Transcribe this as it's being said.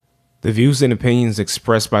The views and opinions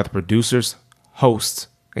expressed by the producers, hosts,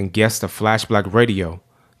 and guests of Flash Black Radio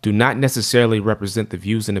do not necessarily represent the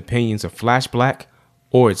views and opinions of Flash Black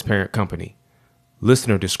or its parent company.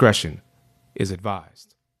 Listener discretion is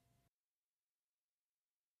advised.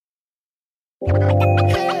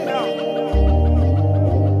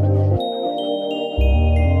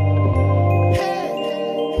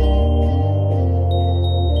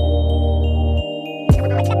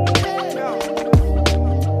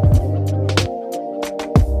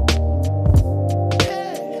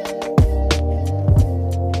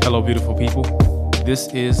 Hello, beautiful people. This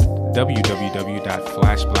is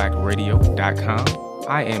www.flashblackradio.com.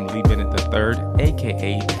 I am Lee Bennett III,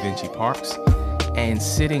 aka Da Vinci Parks, and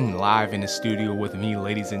sitting live in the studio with me,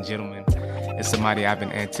 ladies and gentlemen, is somebody I've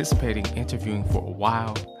been anticipating interviewing for a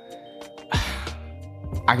while.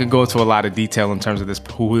 I could go into a lot of detail in terms of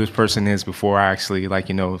who this person is before I actually,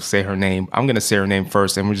 say her name. I'm going to say her name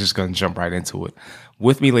first, and we're just going to jump right into it.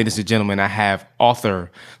 With me, ladies and gentlemen, I have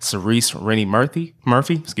author Cerise Rennie Murphy. And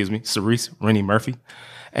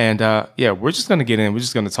we're just going to get in. We're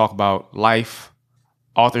just going to talk about life,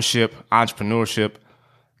 authorship, entrepreneurship,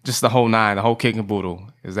 just the whole nine, the whole kit and boodle.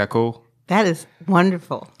 Is that cool? That is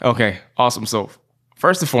wonderful. Okay, awesome. So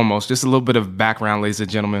first and foremost, just a little bit of background, ladies and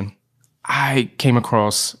gentlemen. I came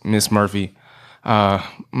across Miss Murphy,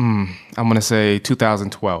 I'm going to say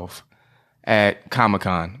 2012 at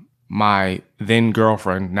Comic-Con. My then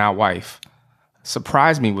girlfriend, now wife,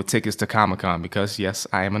 surprised me with tickets to Comic-Con because, yes,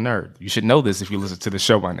 I am a nerd. You should know this if you listen to the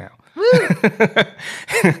show by now.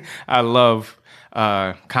 I love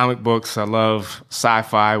comic books. I love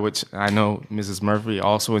sci-fi, which I know Mrs. Murphy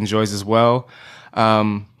also enjoys as well.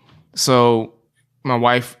 So my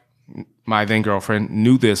wife, my then girlfriend,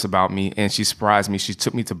 knew this about me, and she surprised me. She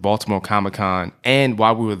took me to Baltimore Comic-Con, and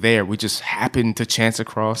while we were there, we just happened to chance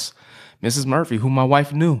across Mrs. Murphy, who my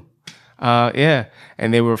wife knew. And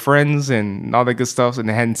they were friends and all that good stuff, and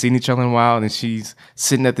they hadn't seen each other in a while. And she's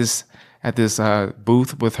sitting at this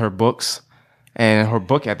booth with her books and her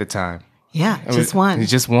book at the time. Yeah, just one.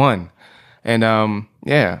 Just one. And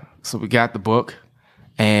so we got the book,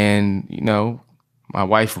 and my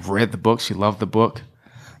wife read the book. She loved the book.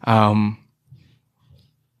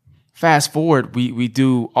 Fast forward, we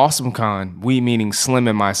do AwesomeCon. We, meaning Slim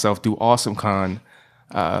and myself, do AwesomeCon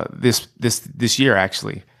this year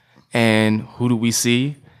actually. And who do we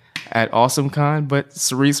see at AwesomeCon but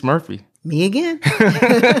Cerise Murphy? Me again.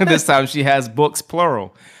 This time she has books,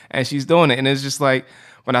 plural, and she's doing it. And it's just like,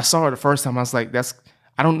 when I saw her the first time, I was like,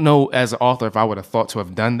 I don't know as an author if I would have thought to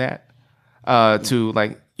have done that.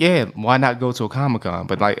 Why not go to a Comic-Con?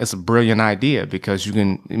 But it's a brilliant idea because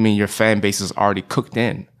your fan base is already cooked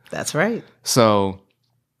in. That's right. So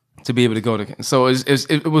to be able to go to, so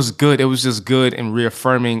it was good. It was just good and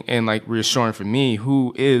reaffirming and reassuring for me,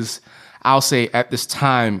 who is, I'll say at this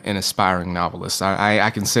time, an aspiring novelist. I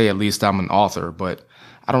can say at least I'm an author, but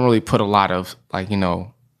I don't really put a lot of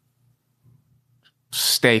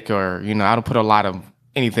stake or, I don't put a lot of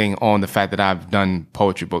anything on the fact that I've done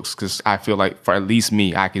poetry books, because I feel like for at least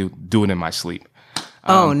me, I can do it in my sleep.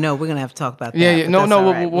 No, we're going to have to talk about that. Yeah.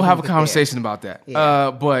 We'll have a conversation about that. Yeah.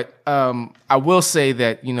 But I will say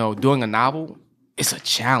that, doing a novel is a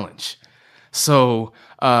challenge. So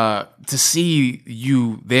to see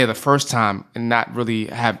you there the first time and not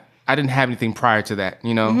really I didn't have anything prior to that,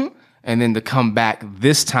 Mm-hmm. and then to come back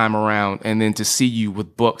this time around and then to see you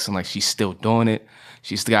with books and she's still doing it.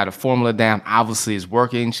 She's got a formula down. Obviously, it's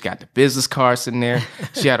working. She got the business card sitting there.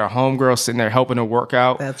 She had her homegirl sitting there helping her work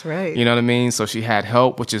out. That's right. You know what I mean? So she had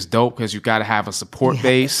help, which is dope because you got to have a support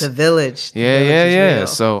base. The village. Yeah.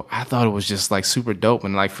 So I thought it was just super dope.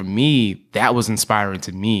 And for me, that was inspiring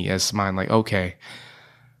to me as mine. Okay.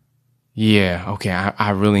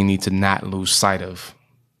 I really need to not lose sight of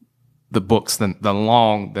the books, the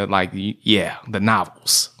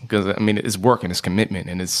novels. Because, it's work and it's commitment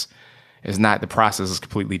and it's not, the process is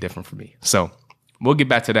completely different for me. So we'll get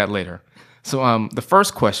back to that later. So the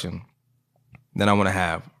first question that I want to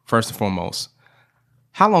have, first and foremost,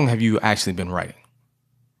 how long have you actually been writing?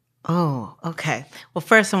 Oh, okay. Well,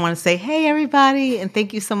 first I want to say, hey, everybody, and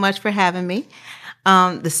thank you so much for having me.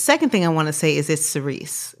 The second thing I want to say is it's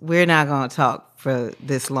Cerise. We're not going to talk for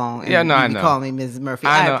this long. And I know. Call me Mrs. Murphy.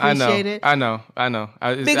 I appreciate it. I know.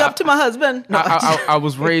 Big up to my husband. No, I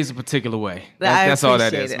was raised a particular way. That's all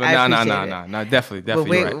that is. But no, definitely.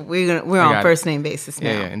 We're on first name basis now.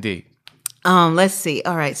 Yeah, indeed. Let's see.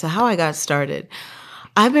 All right. So how I got started.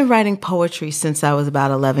 I've been writing poetry since I was about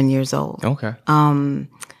 11 years old. Okay.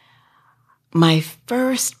 My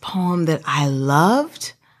first poem that I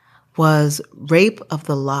loved was Rape of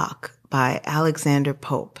the Lock by Alexander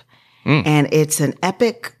Pope. And it's an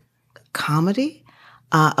epic comedy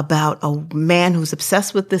about a man who's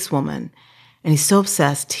obsessed with this woman. And he's so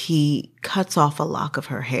obsessed, he cuts off a lock of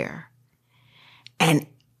her hair. And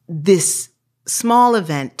this small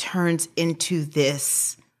event turns into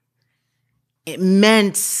this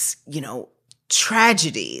immense,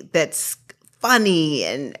 tragedy that's funny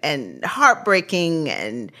and heartbreaking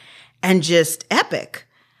and just epic,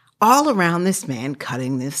 all around this man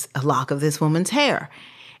cutting a lock of this woman's hair.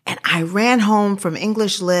 And I ran home from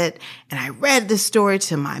English Lit and I read the story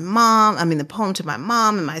to my mom, the poem to my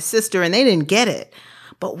mom and my sister, and they didn't get it.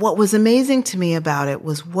 But what was amazing to me about it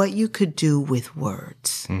was what you could do with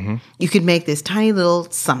words. Mm-hmm. You could make this tiny little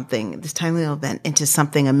something, this tiny little event into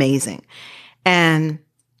something amazing. And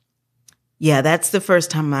yeah, that's the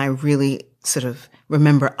first time I really sort of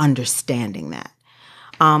remember understanding that.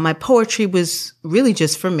 My poetry was really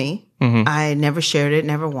just for me. Mm-hmm. I never shared it,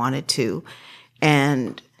 never wanted to.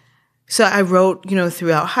 And so I wrote,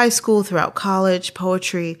 throughout high school, throughout college,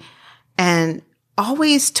 poetry, and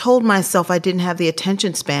always told myself I didn't have the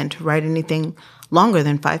attention span to write anything longer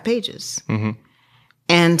than 5 pages. Mm-hmm.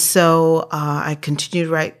 And so I continued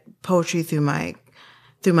to write poetry through my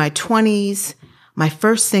 20s. My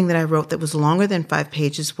first thing that I wrote that was longer than 5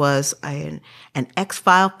 pages was an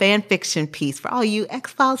X-Files fan fiction piece for all you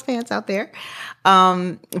X-Files fans out there,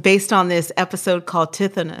 based on this episode called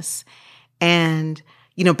Tithonus. And,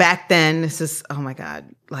 back then, this is, oh my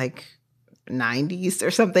God, like 90s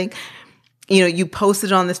or something. You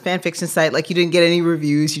posted on this fan fiction site, like you didn't get any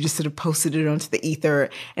reviews. You just sort of posted it onto the ether.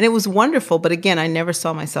 And it was wonderful. But again, I never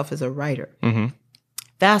saw myself as a writer. Mm-hmm.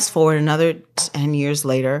 Fast forward another 10 years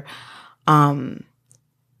later, I'd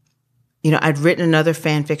written another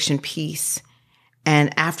fan fiction piece.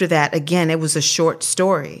 And after that, again, it was a short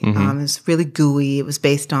story. Mm-hmm. It was really gooey. It was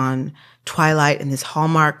based on Twilight and this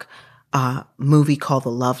Hallmark movie called The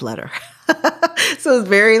Love Letter. So it was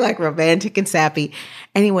very romantic and sappy.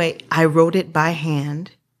 Anyway, I wrote it by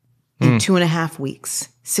hand in 2.5 weeks,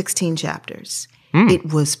 16 chapters.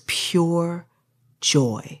 It was pure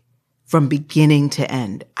joy from beginning to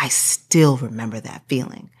end. I still remember that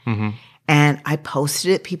feeling. Mm-hmm. And I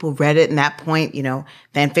posted it. People read it. And at that point,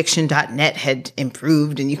 fanfiction.net had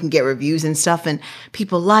improved and you can get reviews and stuff. And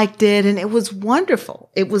people liked it. And it was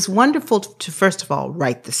wonderful. It was wonderful to first of all,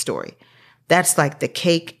 write the story. That's like the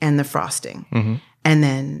cake and the frosting. Mm-hmm. And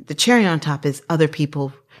then the cherry on top is other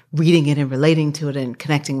people reading it and relating to it and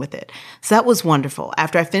connecting with it. So that was wonderful.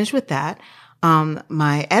 After I finished with that,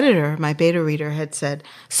 my editor, my beta reader had said,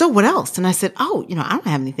 so what else? And I said, I don't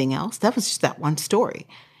have anything else. That was just that one story.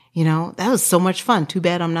 That was so much fun. Too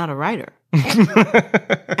bad I'm not a writer.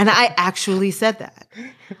 And I actually said that.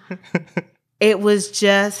 It's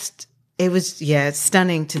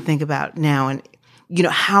stunning to think about now. And,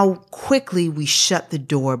 how quickly we shut the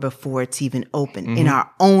door before it's even open in our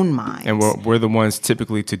own minds. And we're the ones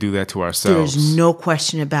typically to do that to ourselves. There's no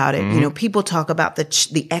question about it. Mm-hmm. People talk about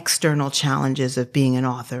the external challenges of being an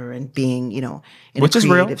author and being, in a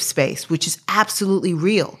creative space, which is absolutely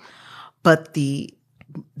real. But the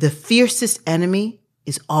fiercest enemy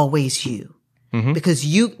is always you. Mm-hmm. Because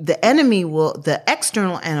the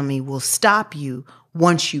external enemy will stop you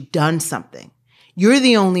once you've done something. You're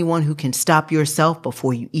the only one who can stop yourself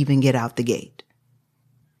before you even get out the gate.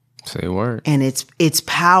 Say a word. And it's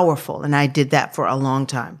powerful. And I did that for a long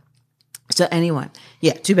time. So anyway,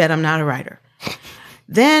 too bad I'm not a writer.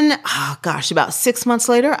 Then, about 6 months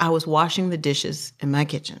later, I was washing the dishes in my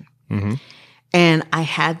kitchen. Mm-hmm. And I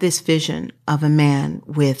had this vision of a man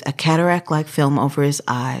with a cataract-like film over his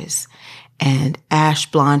eyes and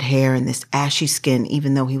ash blonde hair and this ashy skin,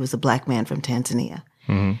 even though he was a black man from Tanzania.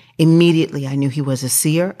 Mm-hmm. Immediately, I knew he was a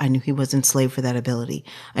seer. I knew he was enslaved for that ability.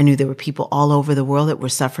 I knew there were people all over the world that were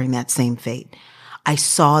suffering that same fate. I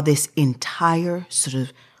saw this entire sort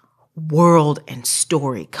of world and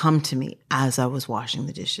story come to me as I was washing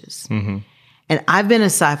the dishes. Mm-hmm. And I've been a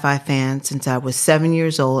sci-fi fan since I was 7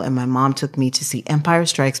 years old, and my mom took me to see Empire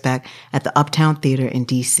Strikes Back at the Uptown Theater in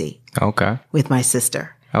D.C. Okay. With my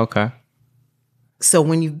sister. Okay. So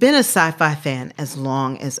when you've been a sci-fi fan as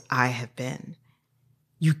long as I have been,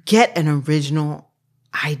 you get an original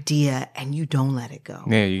idea and you don't let it go.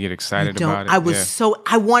 Yeah, you get excited about it. I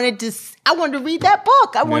wanted to read that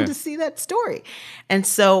book. I wanted to see that story. And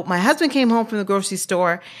so my husband came home from the grocery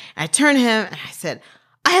store. And I turned to him and I said,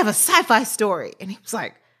 I have a sci-fi story. And he was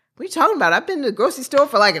like, what are you talking about? I've been to the grocery store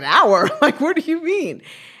for like an hour. Like, what do you mean?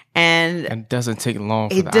 And it doesn't take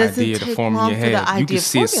long for the idea to form in your head. You can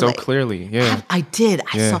see it so clearly. Yeah. I did.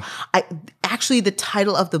 Actually, the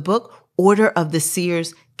title of the book, Order of the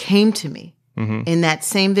Seers, came to me in that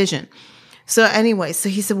same vision. So anyway, so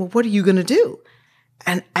he said, well, what are you going to do?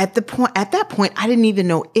 And at that point, I didn't even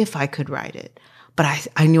know if I could write it, but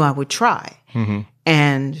I knew I would try.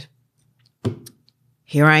 And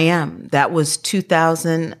here I am. That was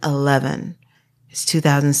 2011. It's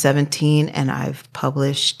 2017, and I've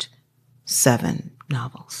published 7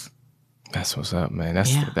 novels. That's what's up, man.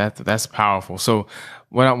 That's powerful. So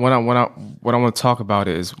what I want to talk about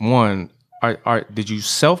is, one, did you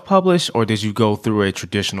self-publish, or did you go through a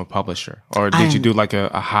traditional publisher, or did you do like a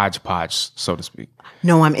hodgepodge, so to speak?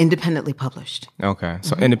 No, I'm independently published. Okay,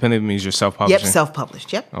 so independent means you're self-publishing. Yep,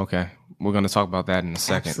 self-published. Yep. Okay, we're going to talk about that in a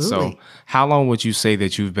second. Absolutely. So, how long would you say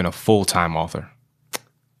that you've been a full-time author?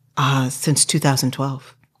 Since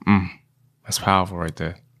 2012. That's powerful, right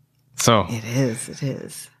there. So it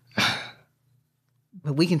is.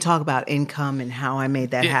 But we can talk about income and how I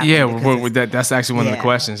made that happen. Yeah, that's actually one of the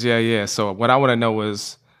questions. Yeah. So what I want to know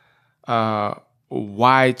is,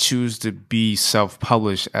 why choose to be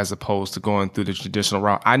self-published as opposed to going through the traditional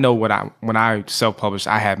route? I know when I self-published,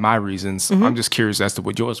 I had my reasons. I'm just curious as to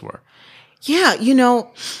what yours were. Yeah,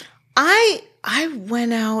 I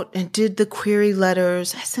went out and did the query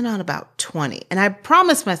letters. I sent out about 20. And I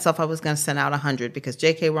promised myself I was going to send out 100 because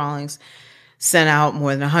J.K. Rowling sent out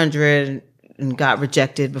more than 100 and got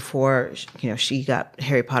rejected before, she got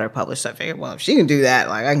Harry Potter published. So I figured, well, if she can do that,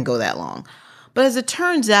 like, I can go that long. But as it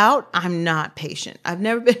turns out, I'm not patient. I've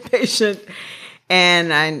never been patient.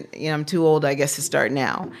 And I'm too old, I guess, to start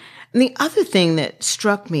now. And the other thing that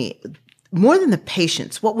struck me, more than the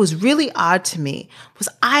patience, what was really odd to me was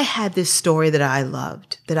I had this story that I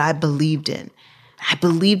loved, that I believed in. I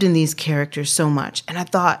believed in these characters so much. And I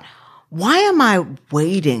thought, why am I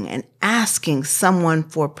waiting and asking someone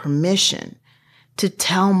for permission to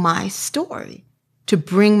tell my story, to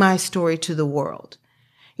bring my story to the world?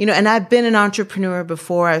 And I've been an entrepreneur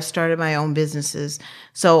before. I've started my own businesses.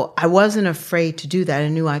 So I wasn't afraid to do that. I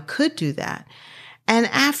knew I could do that. And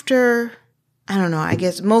after, I don't know, I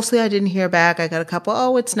guess mostly I didn't hear back. I got a couple,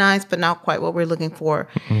 oh, it's nice, but not quite what we're looking for.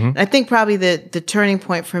 I think probably the turning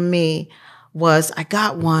point for me was I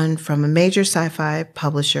got one from a major sci-fi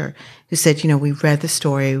publisher who said, we read the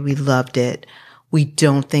story. We loved it. We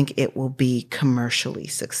don't think it will be commercially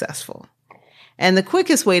successful. And the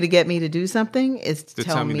quickest way to get me to do something is to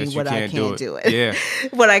tell me what I can't do it. Yeah.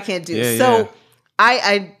 What I can't do. Yeah, so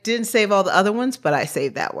I didn't save all the other ones, but I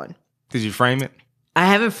saved that one. Did you frame it? I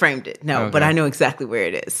haven't framed it, no, but I know exactly where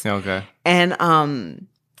it is. Okay. And,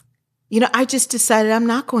 I just decided I'm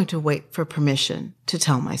not going to wait for permission to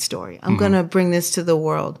tell my story. I'm going to bring this to the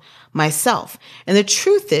world myself. And the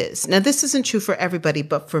truth is, now this isn't true for everybody,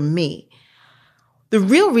 but for me, the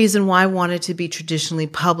real reason why I wanted to be traditionally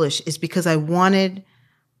published is because I wanted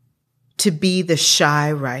to be the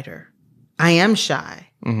shy writer. I am shy.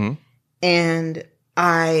 And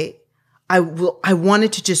I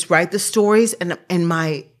wanted to just write the stories, and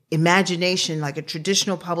my imagination, like a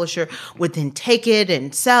traditional publisher, would then take it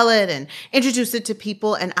and sell it and introduce it to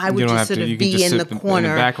people, and I would just sort of be in the corner,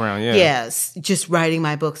 in the background, yes, just writing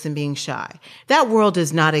my books and being shy. That world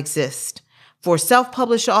does not exist for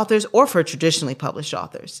self-published authors or for traditionally published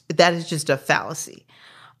authors. That is just a fallacy.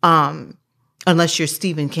 Unless you're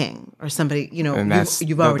Stephen King or somebody, you've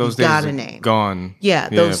already got a name. Gone.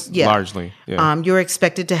 Largely. Yeah. You're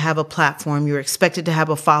expected to have a platform. You're expected to have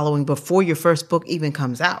a following before your first book even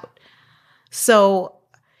comes out. So,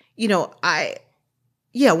 once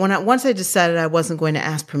I decided I wasn't going to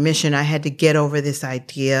ask permission, I had to get over this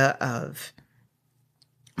idea of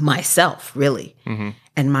myself, really,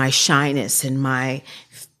 and my shyness and my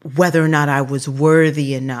whether or not I was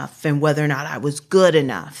worthy enough and whether or not I was good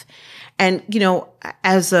enough. And,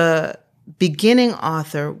 as a beginning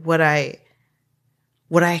author, what I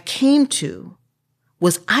came to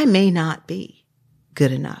was I may not be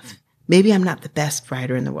good enough. Maybe I'm not the best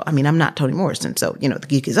writer in the world. I mean, I'm not Toni Morrison, so, the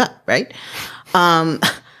geek is up, right? But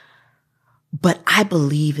I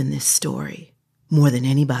believe in this story more than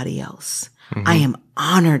anybody else. I am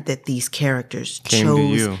honored that these characters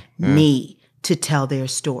chose me to tell their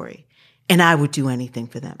story. And I would do anything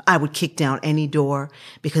for them. I would kick down any door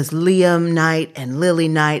because Liam Knight and Lily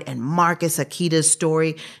Knight and Marcus Akita's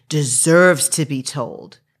story deserves to be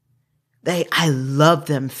told. I love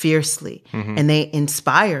them fiercely and they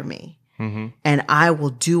inspire me. And I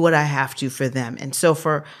will do what I have to for them. And so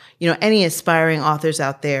for, any aspiring authors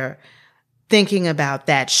out there thinking about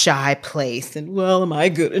that shy place and, well, am I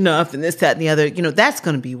good enough? And this, that, and the other, that's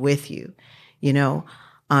going to be with you,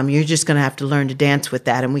 You're just going to have to learn to dance with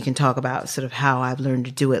that. And we can talk about sort of how I've learned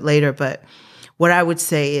to do it later. But what I would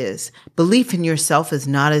say is belief in yourself is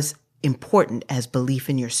not as important as belief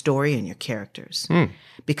in your story and your characters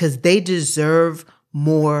because they deserve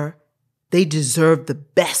more. They deserve the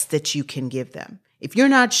best that you can give them. If you're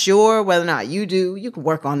not sure whether or not you do, you can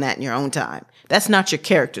work on that in your own time. That's not your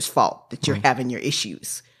character's fault that you're having your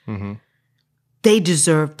issues. Mm-hmm. They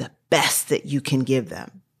deserve the best that you can give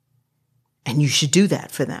them. And you should do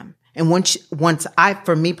that for them. And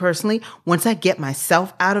for me personally, once I get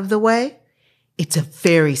myself out of the way, it's a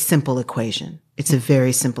very simple equation. It's a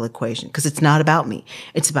very simple equation because it's not about me.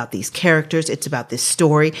 It's about these characters. It's about this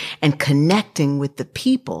story and connecting with the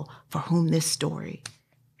people for whom this story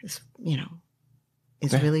is,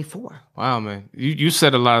 is really for. Wow, man. You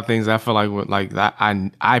said a lot of things I feel like that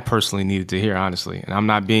I personally needed to hear, honestly. And I'm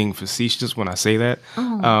not being facetious when I say that.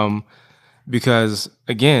 Because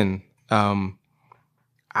again,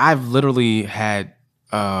 I've literally had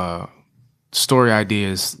story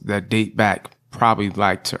ideas that date back probably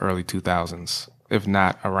like to early 2000s, if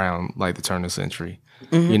not around like the turn of the century.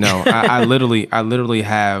 I literally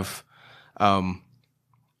have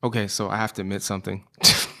okay, so I have to admit something.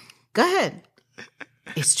 Go ahead.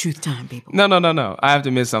 It's truth time, people. No. I have to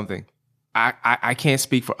admit something. I can't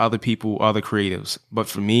speak for other people, other creatives, but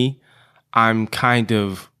for me, I'm kind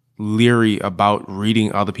of leery about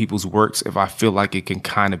reading other people's works if I feel like it can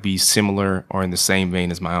kind of be similar or in the same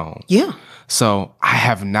vein as my own. Yeah. So I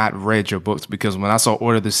have not read your books because when I saw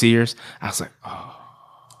Order of the Seers, I was like, oh.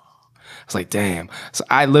 I was like, damn. So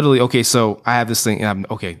I literally, so I have this thing, and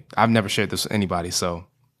I've never shared this with anybody, so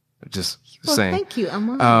just saying. Thank you.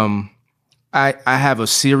 I'm on. I have a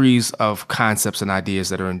series of concepts and ideas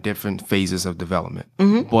that are in different phases of development.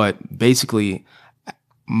 But basically,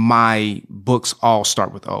 my books all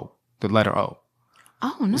start with O, the letter O.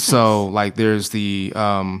 Oh, nice. So like there's the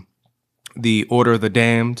Order of the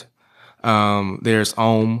Damned. There's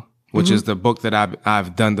Om, which is the book that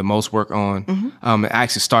I've done the most work on. It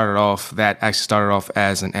actually started off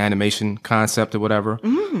as an animation concept or whatever.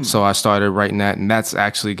 So I started writing that, and that's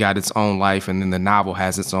actually got its own life, and then the novel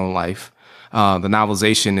has its own life. The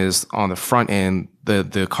novelization is on the front end.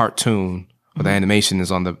 The cartoon or the animation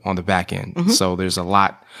is on the back end. So there's a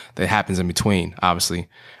lot that happens in between, obviously.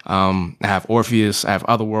 I have Orpheus, I have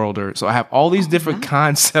Otherworlder. So I have all these different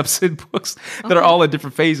concepts in books that are all at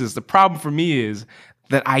different phases. The problem for me is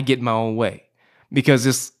that I get my own way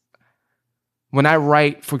because when I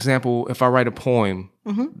write, for example, if I write a poem,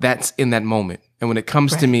 that's in that moment. And when it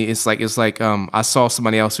comes to me, it's like I saw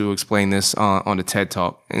somebody else who explained this on the TED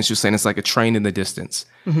Talk, and she was saying it's like a train in the distance,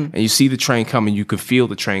 and you see the train coming, you can feel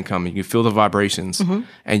the train coming, you can feel the vibrations,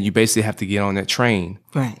 and you basically have to get on that train,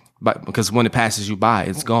 right? But because when it passes you by,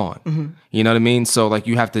 it's gone. You know what I mean? So like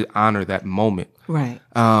you have to honor that moment, right?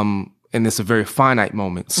 And it's a very finite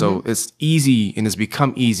moment, so it's easy, and it's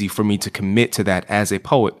become easy for me to commit to that as a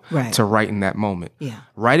poet, to write in that moment. Yeah,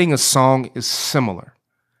 writing a song is similar.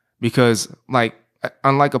 Because, like,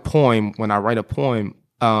 unlike a poem, when I write a poem,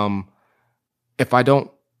 if I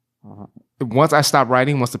don't, once I stop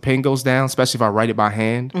writing, once the pen goes down, especially if I write it by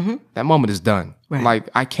hand, that moment is done. Right. Like,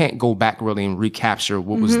 I can't go back really and recapture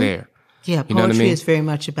what was there. Yeah, you know poetry what I mean? is very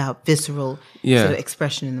much about visceral sort of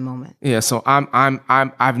expression in the moment. Yeah, so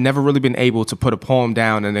I've never really been able to put a poem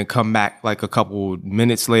down and then come back like a couple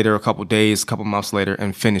minutes later, a couple days, a couple months later,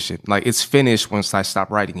 and finish it. Like, it's finished once I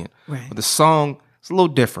stop writing it. Right. But the song, it's a little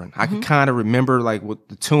different. I can kind of remember like what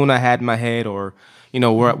the tune I had in my head, or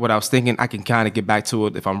what I was thinking. I can kind of get back to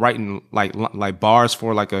it if I'm writing like bars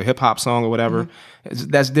for like a hip hop song or whatever.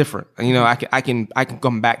 That's different. And, I can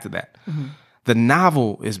come back to that. The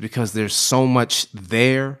novel is because there's so much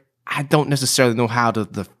there. I don't necessarily know how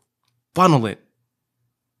to funnel it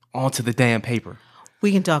onto the damn paper.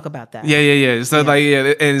 We can talk about that. Yeah. So and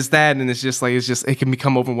it's that, and it's just it can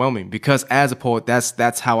become overwhelming because as a poet,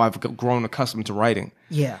 that's how I've grown accustomed to writing.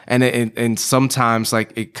 Yeah. And sometimes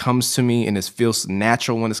like it comes to me and it feels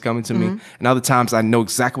natural when it's coming to me, and other times I know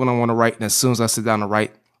exactly what I want to write, and as soon as I sit down to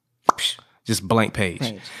write, just blank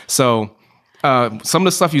page. So some of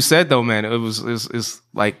the stuff you said though, man, it's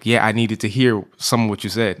like I needed to hear some of what you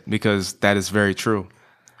said because that is very true.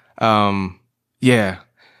 Yeah.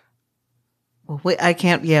 Well, I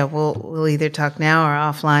can't. Yeah, we'll either talk now or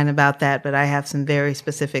offline about that. But I have some very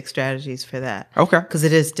specific strategies for that. Okay. Because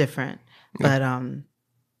it is different, but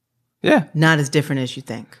not as different as you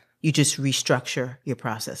think. You just restructure your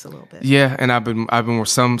process a little bit. Yeah, and I've been with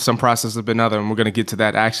some processes have been other, and we're gonna get to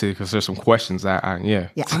that actually because there's some questions. Yeah, I'm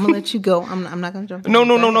gonna let you go. I'm not gonna jump.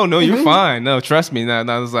 No. You're fine. No, trust me. No,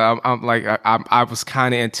 I was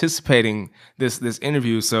kind of anticipating this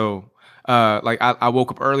interview, so. I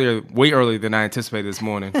woke up way earlier than I anticipated this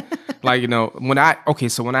morning. When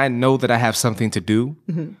I know that I have something to do,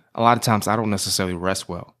 a lot of times I don't necessarily rest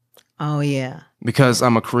well. Oh yeah. Because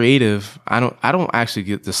I'm a creative, I don't actually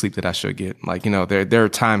get the sleep that I should get. Like, there are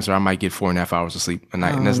times where I might get 4.5 hours of sleep a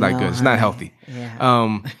night, and that's not good. It's not healthy.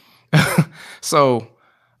 Yeah. So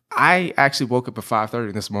I actually woke up at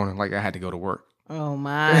 5:30 this morning, like I had to go to work. Oh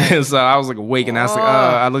my. So I was like awake, and I was like,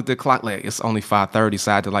 I looked at the clock, like it's only 5:30,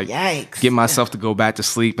 so I had to like Yikes. get myself to go back to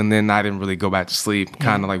sleep, and then I didn't really go back to sleep.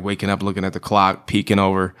 Kind of like waking up, looking at the clock, peeking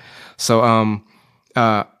over. So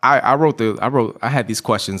I had these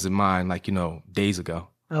questions in mind, like days ago.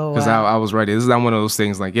 Oh, Because wow. I was ready. This is not one of those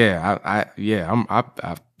things like, I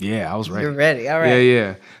was ready. You're ready. All right.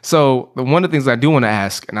 Yeah. So one of the things I do want to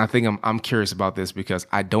ask, and I think I'm curious about this because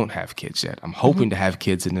I don't have kids yet. I'm hoping to have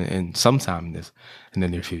kids in sometime in the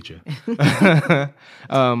near future.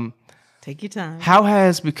 Take your time. How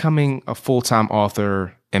has becoming a full-time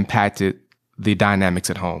author impacted the dynamics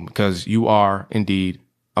at home? Because you are indeed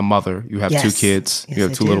a mother. You have Yes. 2 kids. Yes, You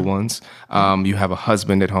have I 2 do. little ones. You have a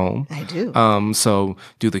husband at home. I do. So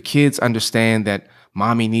do the kids understand that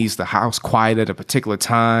mommy needs the house quiet at a particular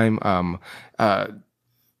time?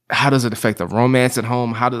 How does it affect the romance at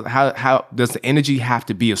home? How does the energy have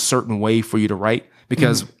to be a certain way for you to write?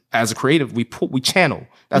 Because as a creative, we channel.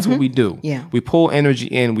 That's what we do. Yeah. We pull energy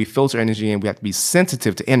in, we filter energy in. We have to be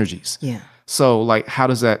sensitive to energies. Yeah. So like, how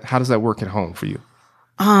does that work at home for you?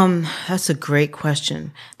 That's a great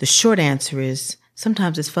question. The short answer is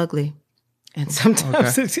sometimes it's fugly, and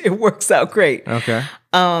sometimes it works out great. Okay.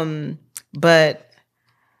 But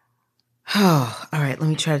all right, let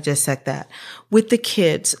me try to dissect that. With the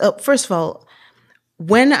kids, first of all,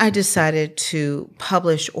 when I decided to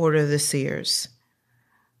publish Order of the Seers,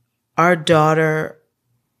 our daughter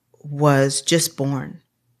was just born,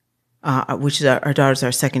 which is our daughter's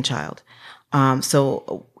our second child.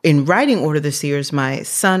 So in writing Order of the Seers, my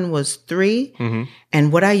son was 3,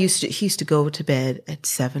 and he used to go to bed at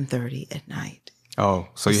 7:30 at night. Oh,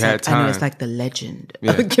 so you It's had like, time. I know it's like the legend,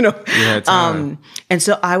 Yeah. You had time. and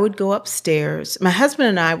so I would go upstairs. My husband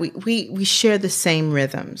and I, we share the same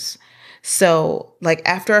rhythms. So like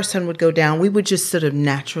after our son would go down, we would just sort of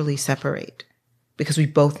naturally separate because we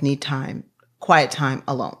both need time, quiet time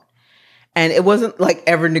alone. And it wasn't like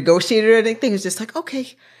ever negotiated or anything. It was just like,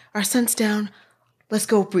 okay, our son's down. Let's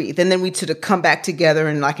go breathe. And then we'd sort of come back together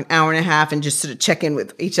in like an hour and a half and just sort of check in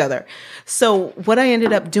with each other. So what I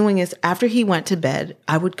ended up doing is after he went to bed,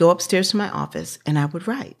 I would go upstairs to my office and I would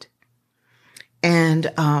write. And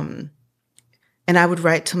I would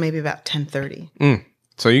write till maybe about 10:30.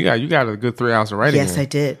 So you got a good 3 hours of writing. Yes, in. I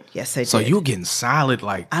did. Yes, I did. So you were getting solid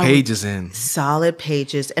like pages in. Solid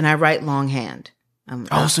pages, and I write longhand.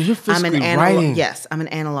 So you're physically analog, writing. Yes, I'm an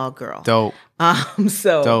analog girl. Dope.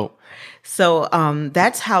 So Dope.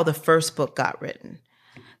 that's how the first book got written.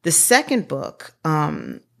 The second book,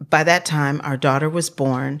 by that time, our daughter was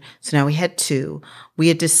born. So now we had 2. We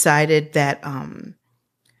had decided that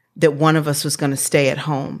that one of us was going to stay at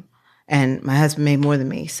home, and my husband made more than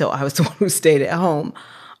me, so I was the one who stayed at home.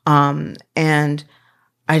 And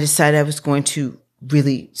I decided I was going to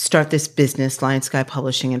really start this business, Lion Sky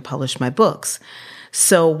Publishing, and publish my books.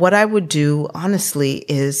 So what I would do, honestly,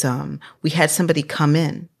 is we had somebody come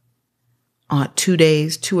in 2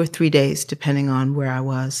 days, 2 or 3 days, depending on where I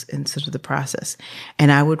was in sort of the process.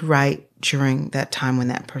 And I would write during that time when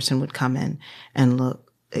that person would come in and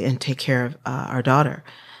look and take care of our daughter.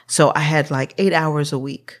 So I had like 8 hours a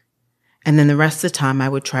week. And then the rest of the time I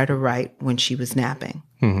would try to write when she was napping.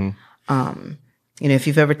 If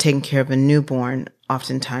you've ever taken care of a newborn,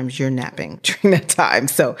 oftentimes you're napping during that time.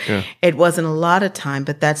 So It wasn't a lot of time,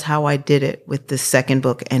 but that's how I did it with the second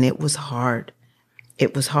book. And it was hard.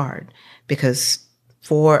 It was hard because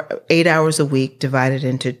 8 hours a week divided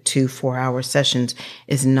into 2 4-hour sessions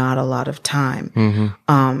is not a lot of time.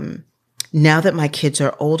 Now that my kids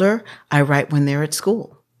are older, I write when they're at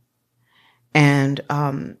school. And,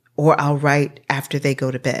 or I'll write after they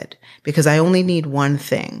go to bed because I only need one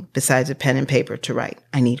thing besides a pen and paper to write.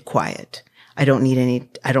 I need quiet. I don't need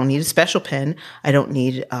a special pen. I don't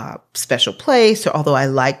need a special place, although I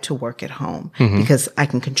like to work at home because I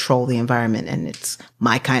can control the environment and it's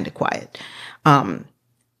my kind of quiet.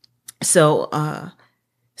 So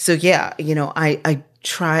yeah,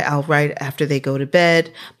 I'll write after they go to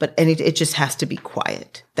bed, but it just has to be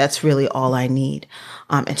quiet. That's really all I need.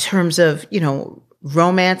 In terms of,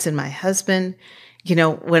 romance and my husband,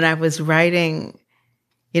 when I was writing,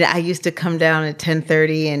 I used to come down at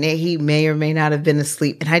 10:30 and he may or may not have been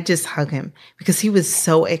asleep. And I just hug him because he was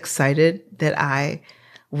so excited that I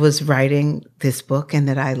was writing this book and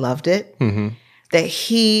that I loved it, that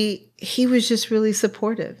he was just really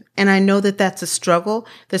supportive. And I know that that's a struggle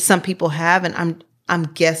that some people have. And I'm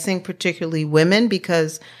guessing particularly women,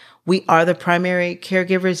 because we are the primary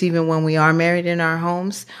caregivers, even when we are married in our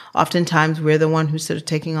homes. Oftentimes, we're the one who's sort of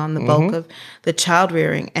taking on the bulk of the child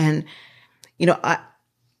rearing. And, you know,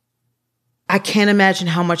 I can't imagine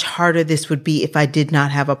how much harder this would be if I did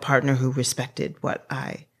not have a partner who respected what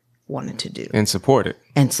I wanted to do. And supported.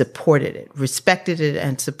 And supported it, respected it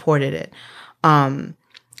and supported it.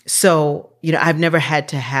 So, you know, I've never had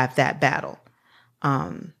to have that battle.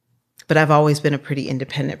 But I've always been a pretty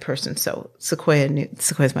independent person. So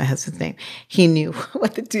Sequoia's my husband's name. He knew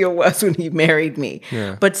what the deal was when he married me.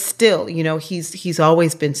 Yeah. But still, you know, he's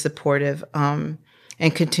always been supportive, and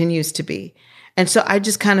continues to be. And so I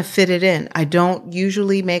just kind of fit it in. I don't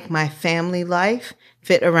usually make my family life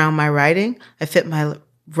fit around my writing. I fit my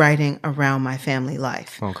writing around my family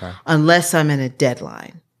life. Okay. Unless I'm in a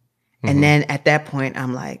deadline. And then at that point,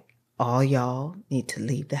 I'm like, all y'all need to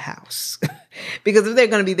leave the house. Because if they're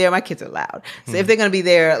going to be there, my kids are loud. So if they're going to be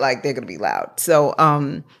there, like, they're going to be loud. So,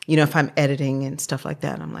 you know, if I'm editing and stuff like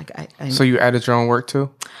that, I'm like, So you edit your own work too?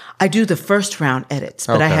 I do the first round edits,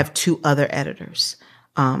 but I Okay. have 2 other editors.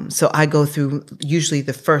 So I go through usually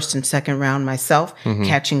the first and second round myself,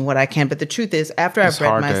 catching what I can. But the truth is, after I've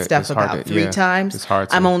read my stuff about 3 times, it's hard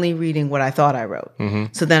to- I'm only reading what I thought I wrote.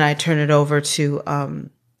 So then I turn it over to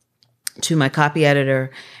my copy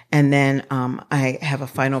editor, and then I have a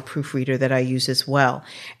final proofreader that I use as well.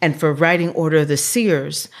 And for writing Order of the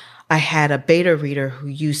Seers, I had a beta reader who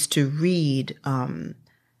used to read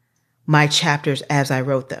my chapters as I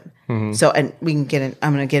wrote them. So, and we can get in,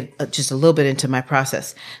 I'm going to get just a little bit into my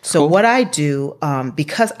process. So what I do,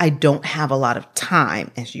 because I don't have a lot of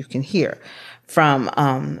time, as you can hear from,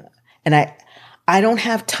 and I don't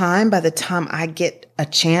have time by the time I get a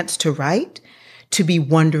chance to write to be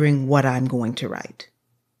wondering what I'm going to write.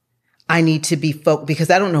 I need to be focused because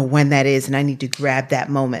I don't know when that is, and I need to grab that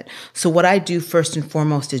moment. So what I do first and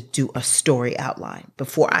foremost is do a story outline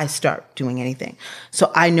before I start doing anything.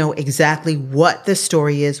 So I know exactly what the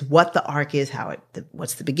story is, what the arc is,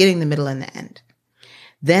 what's the beginning, the middle, and the end.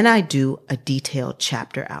 Then I do a detailed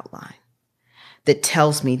chapter outline that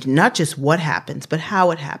tells me not just what happens, but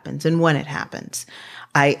how it happens and when it happens.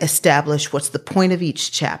 I establish what's the point of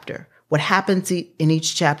each chapter, what happens in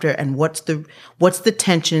each chapter, and what's the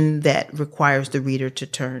tension that requires the reader to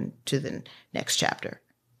turn to the next chapter.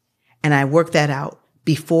 And I work that out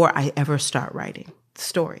before I ever start writing the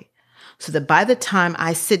story. So that by the time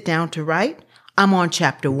I sit down to write, I'm on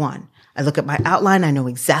chapter 1. I look at my outline, I know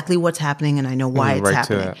exactly what's happening, and I know why it's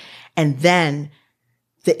happening. And then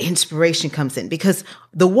the inspiration comes in, because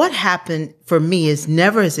the what happened for me is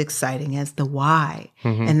never as exciting as the why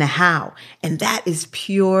and the how. And that is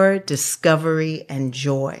pure discovery and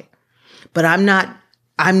joy. But I'm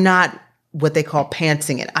not what they call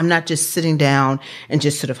pantsing it. I'm not just sitting down and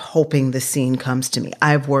just sort of hoping the scene comes to me.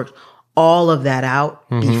 I've worked all of that out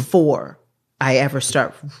before I ever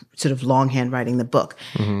start sort of longhand writing the book.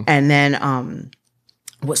 And then,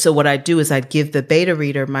 so what I do is I'd give the beta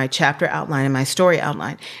reader my chapter outline and my story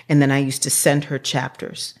outline, and then I used to send her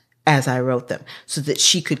chapters as I wrote them so that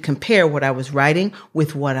she could compare what I was writing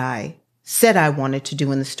with what I said I wanted to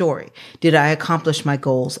do in the story. Did I accomplish my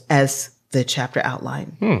goals as the chapter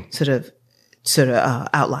outline sort of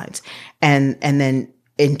outlines? And then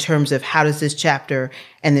in terms of how does this chapter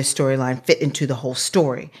and this storyline fit into the whole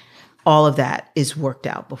story, all of that is worked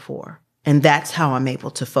out before. And that's how I'm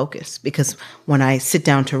able to focus, because when I sit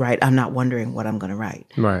down to write, I'm not wondering what I'm going to write.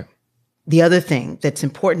 Right. The other thing that's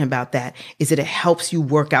important about that is that it helps you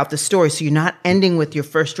work out the story. So you're not ending with your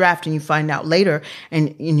first draft and you find out later and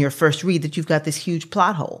in your first read that you've got this huge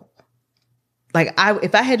plot hole. Like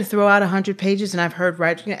if I had to throw out 100 pages, and I've heard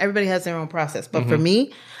writing, everybody has their own process. But for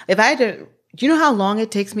me, if I had to, do you know how long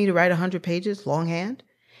it takes me to write 100 pages longhand?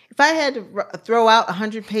 If I had to throw out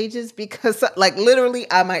 100 pages, because like literally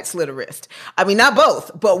I might slit a wrist. I mean, not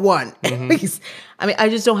both, but one at least. I mean, I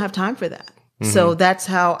just don't have time for that. So that's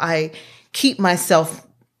how I keep myself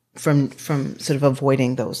from sort of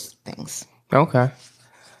avoiding those things. Okay.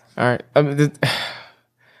 All right. I mean,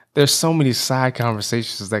 there's so many side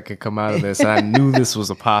conversations that could come out of this, and I knew this was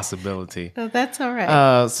a possibility. Oh, that's all right.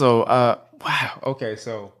 Wow. Okay.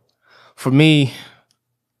 So for me,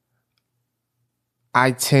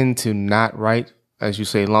 I tend to not write, as you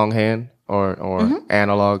say, longhand or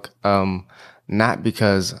analog, not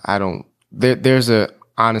because I don't. There's a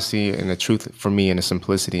honesty and a truth for me and a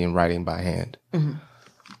simplicity in writing by hand.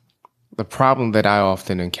 The problem that I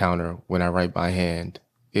often encounter when I write by hand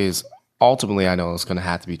is ultimately I know it's going to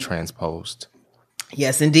have to be transposed.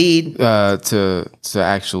 Yes, indeed. To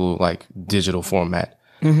actual like digital format,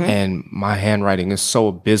 and my handwriting is so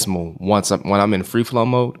abysmal when I'm in free flow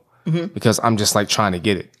mode. Because I'm just like trying to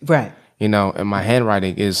get it. Right. and my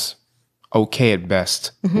handwriting is okay at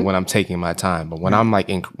best when I'm taking my time. But when I'm like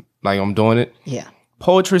I'm doing it, Yeah.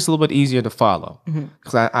 poetry is a little bit easier to follow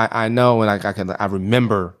because I know and I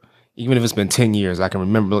remember, even if it's been 10 years, I can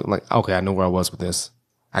remember like, okay, I know where I was with this.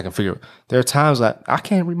 I can figure. There are times that I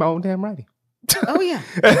can't read my own damn writing. Oh yeah.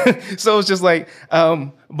 So it's just like,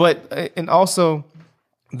 but and also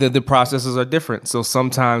the processes are different. So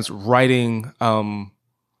sometimes writing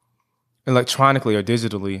electronically or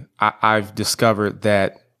digitally, I've discovered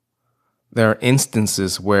that there are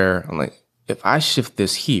instances where I'm like, if I shift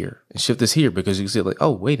this here and shift this here, because you see like,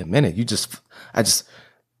 oh, wait a minute, I just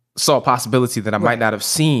saw a possibility that I might not have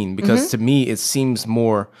seen, because to me it seems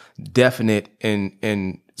more definite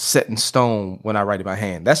and set in stone when I write it by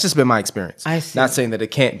hand. That's just been my experience. I see. Not saying that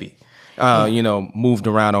it can't be, moved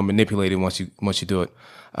around or manipulated once you do it.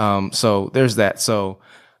 So there's that. So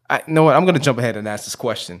you know what? I'm going to jump ahead and ask this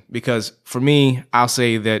question, because for me, I'll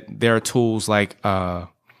say that there are tools like I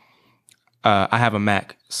have a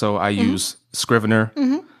Mac, so I use Scrivener.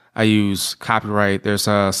 I use Copyright. There's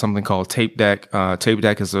something called Tape Deck. Tape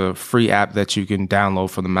Deck is a free app that you can download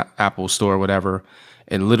from the Apple Store or whatever.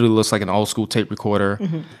 It literally looks like an old school tape recorder,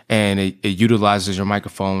 and it utilizes your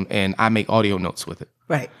microphone, and I make audio notes with it.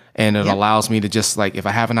 Right. And it allows me to just like, if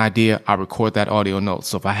I have an idea, I record that audio note.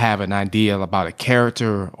 So if I have an idea about a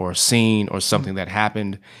character or a scene or something that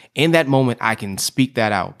happened in that moment, I can speak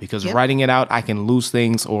that out, because writing it out, I can lose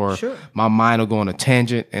things, or my mind will go on a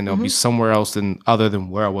tangent and it'll be somewhere else other than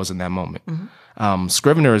where I was in that moment.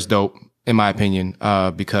 Scrivener is dope, in my opinion,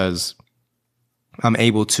 because I'm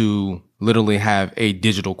able to literally have a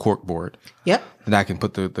digital corkboard. Yep. And I can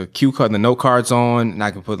put the cue card and the note cards on, and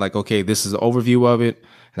I can put like, okay, this is an overview of it.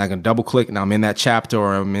 And I can double click and I'm in that chapter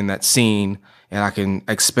or I'm in that scene, and I can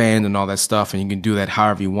expand and all that stuff. And you can do that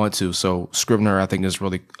however you want to. So Scrivener, I think, is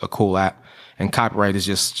really a cool app. And Copyright is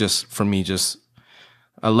just for me, just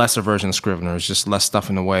a lesser version of Scrivener. It's just less stuff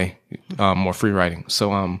in the way, more free writing.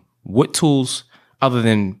 So what tools other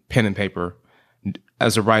than pen and paper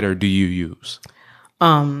as a writer do you use?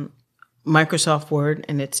 Microsoft Word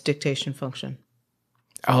and its dictation function.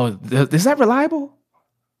 Oh, is that reliable?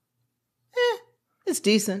 It's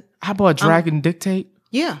decent. How about Drag and Dictate?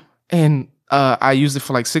 Yeah. And I used it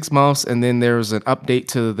for like 6 months, and then there was an update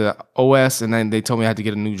to the OS, and then they told me I had to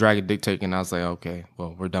get a new Drag and Dictate, and I was like, okay,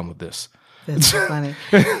 well, we're done with this. That's funny.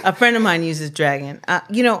 A friend of mine uses Dragon.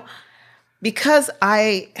 Because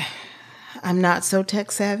I'm not so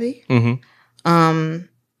tech savvy.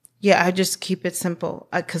 Yeah, I just keep it simple,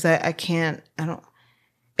 because I don't.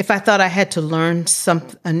 If I thought I had to learn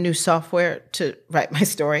a new software to write my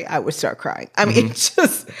story, I would start crying. I mean, it's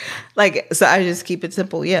just like, so I just keep it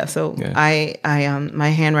simple. Yeah. So I my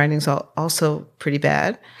handwriting's also pretty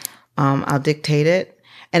bad. I'll dictate it,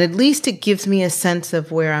 and at least it gives me a sense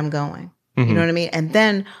of where I'm going. You know what I mean? And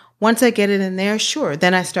then once I get it in there, sure,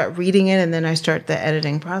 then I start reading it, and then I start the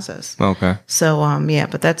editing process. Okay. So yeah,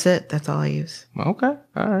 but that's it. That's all I use. Okay.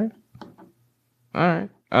 All right.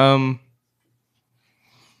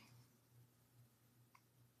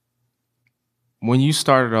 When you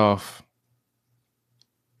started off,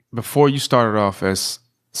 before you started off as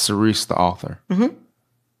Cerise the author,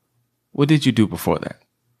 what did you do before that?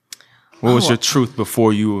 What was your truth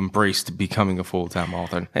before you embraced becoming a full-time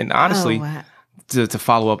author? And honestly, to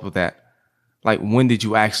follow up with that, like, when did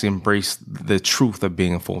you actually embrace the truth of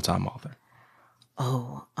being a full-time author?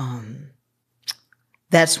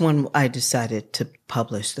 That's when I decided to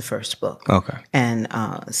publish the first book. Okay. And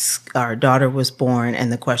our daughter was born,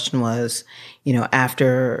 and the question was,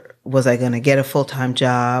 after, was I going to get a full-time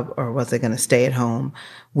job, or was I going to stay at home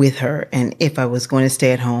with her? And if I was going to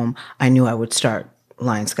stay at home, I knew I would start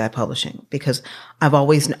Lion Sky Publishing, because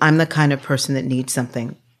I'm the kind of person that needs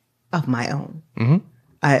something of my own.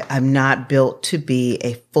 I'm not built to be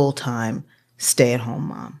a full-time stay-at-home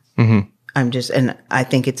mom. And I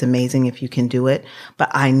think it's amazing if you can do it, but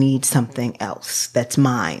I need something else that's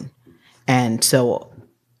mine. And so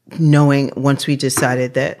once we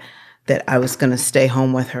decided that I was going to stay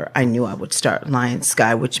home with her, I knew I would start Lion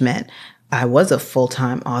Sky, which meant I was a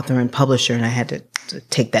full-time author and publisher, and I had to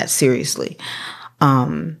take that seriously.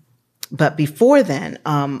 But before then,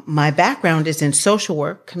 my background is in social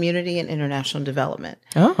work, community, and international development.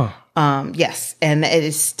 Oh. Yes. And it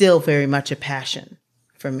is still very much a passion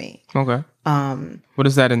for me. Okay. What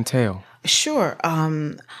does that entail? Sure.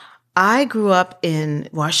 I grew up in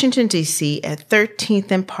Washington, D.C. at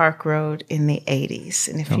 13th and Park Road in the 80s.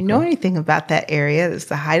 And if you know anything about that area, it's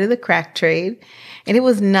the height of the crack trade. And it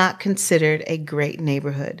was not considered a great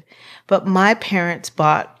neighborhood. But my parents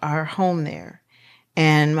bought our home there.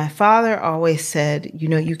 And my father always said,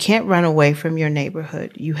 you can't run away from your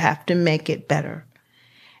neighborhood. You have to make it better.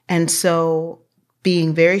 And so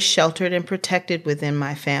being very sheltered and protected within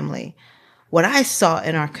my family, what I saw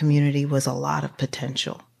in our community was a lot of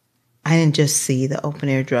potential. I didn't just see the open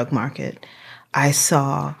air drug market. I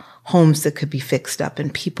saw homes that could be fixed up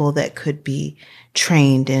and people that could be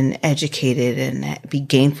trained and educated and be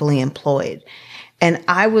gainfully employed. And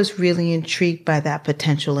I was really intrigued by that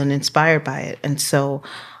potential and inspired by it. And so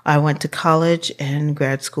I went to college and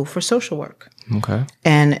grad school for social work. Okay.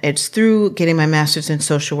 And it's through getting my master's in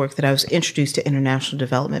social work that I was introduced to international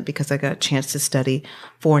development because I got a chance to study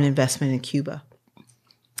foreign investment in Cuba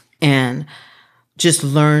and just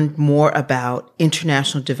learned more about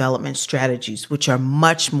international development strategies, which are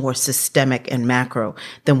much more systemic and macro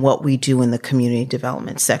than what we do in the community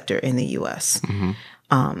development sector in the U.S.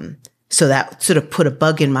 So that sort of put a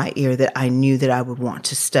bug in my ear that I knew that I would want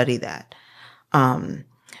to study that.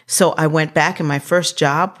 So I went back, and my first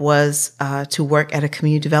job was to work at a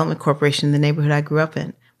community development corporation in the neighborhood I grew up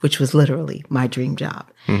in, which was literally my dream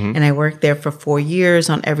job. Mm-hmm. And I worked there for 4 years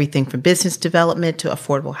on everything from business development to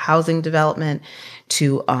affordable housing development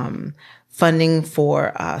to funding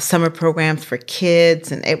for summer programs for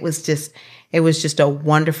kids. And it was just a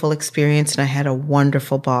wonderful experience. And I had a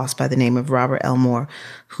wonderful boss by the name of Robert Elmore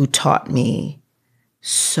who taught me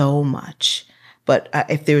so much. But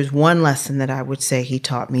if there's one lesson that I would say he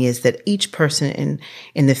taught me is that each person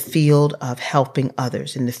in the field of helping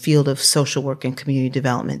others, in the field of social work and community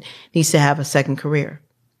development, needs to have a second career.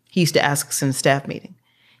 He used to ask us in a staff meeting.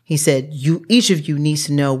 He said, each of you needs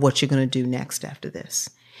to know what you're going to do next after this.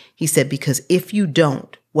 He said, because if you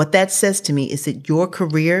don't, what that says to me is that your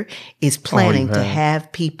career is planning to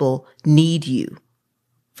have people need you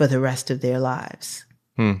for the rest of their lives.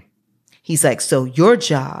 He's like, so your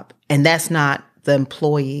job, and that's not the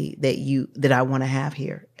employee that I want to have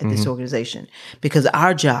here at this organization, because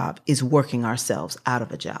our job is working ourselves out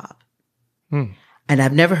of a job. And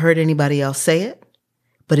I've never heard anybody else say it,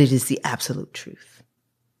 but it is the absolute truth.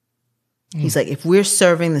 He's like, if we're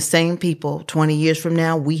serving the same people 20 years from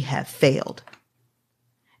now, we have failed.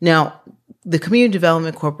 Now, the Community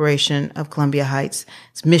Development Corporation of Columbia Heights'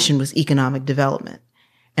 mission was economic development.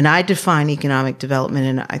 And I define economic development,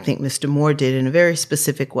 and I think Mr. Moore did, in a very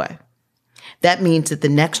specific way. That means that the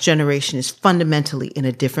next generation is fundamentally in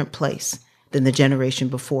a different place than the generation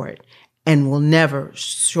before it and will never,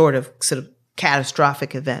 short of sort of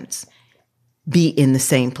catastrophic events, be in the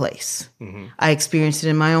same place. I experienced it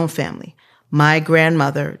in my own family. My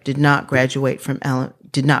grandmother did not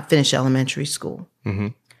finish elementary school.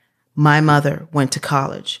 My mother went to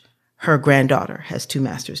college. Her granddaughter has 2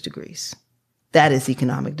 master's degrees. That is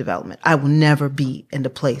economic development. I will never be in the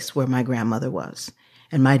place where my grandmother was.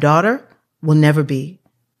 And my daughter will never be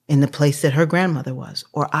in the place that her grandmother was,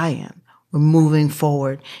 or I am. We're moving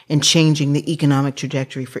forward and changing the economic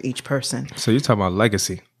trajectory for each person. So you're talking about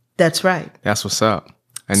legacy. That's right. That's what's up.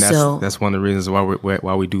 And that's one of the reasons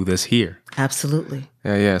why we do this here. Absolutely.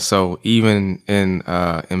 Yeah. So even in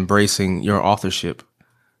embracing your authorship,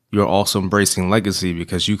 you're also embracing legacy,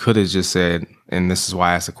 because you could have just said, and this is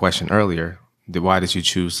why I asked the question earlier, why did you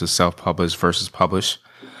choose to self-publish versus publish?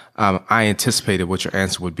 I anticipated what your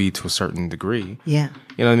answer would be to a certain degree. Yeah.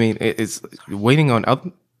 You know what I mean? It's waiting on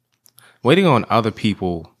other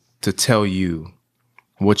people to tell you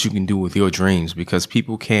what you can do with your dreams, because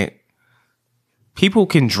people can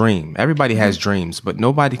dream. Everybody has dreams, but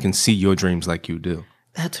nobody can see your dreams like you do.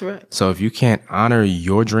 That's right. So if you can't honor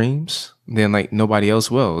your dreams, then like nobody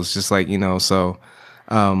else will. It's just like, so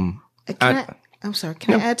I'm sorry.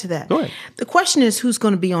 Can I add to that? Go ahead. The question is, who's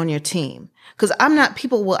going to be on your team? Because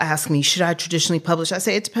people will ask me, should I traditionally publish? I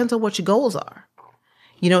say, it depends on what your goals are.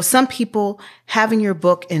 Some people, having your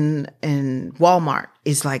book in Walmart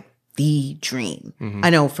is like the dream. I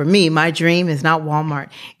know for me, my dream is not Walmart.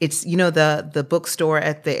 It's, the bookstore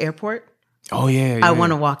at the airport. Oh, yeah. I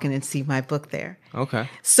want to walk in and see my book there. Okay.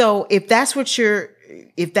 So if that's what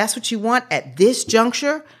you want at this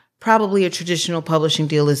juncture, probably a traditional publishing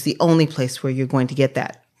deal is the only place where you're going to get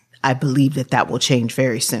that. I believe that will change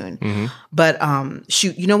very soon. But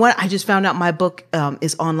shoot, you know what? I just found out my book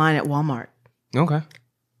is online at Walmart. Okay.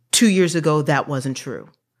 2 years ago, that wasn't true.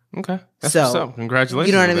 Okay. That's what's up. Congratulations.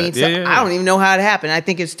 You know what I mean? So yeah. I don't even know how it happened. I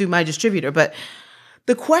think it's through my distributor. But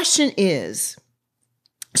the question is,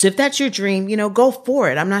 so if that's your dream, go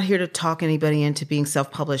for it. I'm not here to talk anybody into being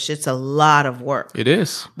self-published. It's a lot of work. It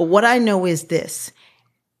is. But what I know is this.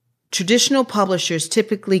 Traditional publishers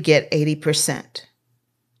typically get 80%.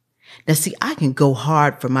 Now, see, I can go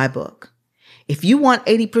hard for my book. If you want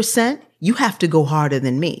 80%, you have to go harder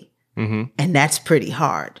than me. And that's pretty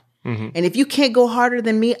hard. And if you can't go harder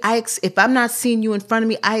than me, if I'm not seeing you in front of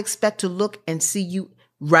me, I expect to look and see you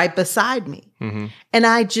right beside me. And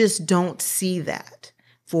I just don't see that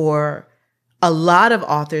for a lot of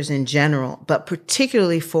authors in general, but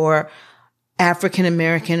particularly for African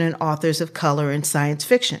American and authors of color in science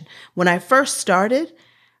fiction. When I first started,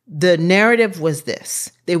 the narrative was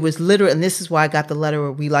this. There was literally, and this is why I got the letter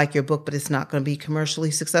where we like your book, but it's not going to be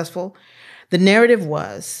commercially successful. The narrative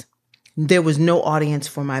was there was no audience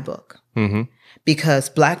for my book because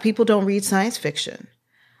Black people don't read science fiction.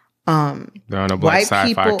 There are no Black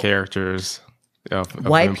sci-fi characters.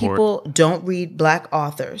 White people don't read Black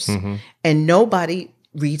authors, and nobody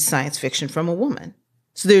reads science fiction from a woman.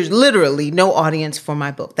 So there's literally no audience for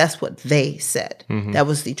my book. That's what they said. That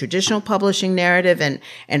was the traditional publishing narrative, and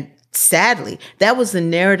sadly, that was the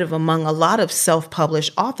narrative among a lot of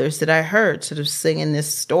self-published authors that I heard sort of singing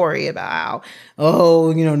this story about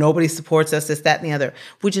how, nobody supports us, this, that, and the other,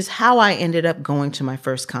 which is how I ended up going to my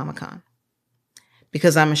first Comic-Con.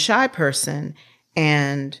 Because I'm a shy person,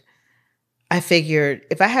 and I figured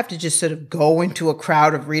if I have to just sort of go into a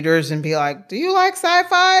crowd of readers and be like, do you like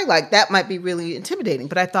sci-fi? Like, that might be really intimidating.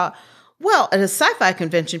 But I thought, well, at a sci-fi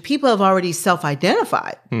convention, people have already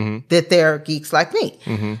self-identified that they're geeks like me.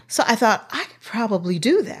 So I thought I could probably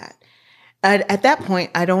do that. At that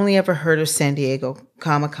point, I'd only ever heard of San Diego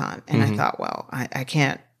Comic-Con. And I thought, well, I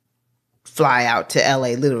can't fly out to LA.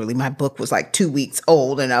 Literally, my book was like 2 weeks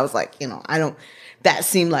old. And I was like, that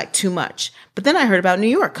seemed like too much. But then I heard about New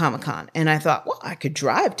York Comic-Con, and I thought, well, I could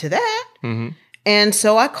drive to that. And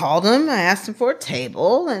so I called them. I asked them for a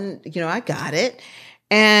table, and, I got it.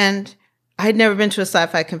 And I had never been to a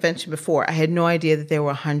sci-fi convention before. I had no idea that there were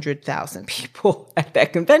 100,000 people at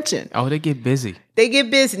that convention. Oh, they get busy. They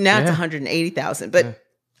get busy. Now it's 180,000. But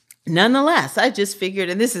nonetheless, I just figured,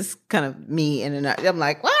 and this is kind of me in and I'm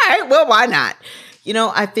like, all right, well, why not?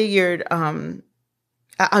 I figured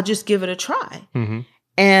I'll just give it a try.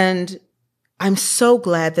 And I'm so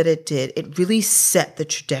glad that it did. It really set the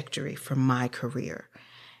trajectory for my career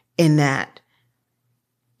in that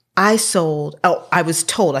I was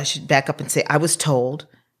told, I should back up and say, I was told,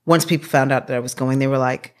 once people found out that I was going, they were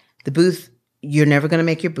like, the booth, you're never going to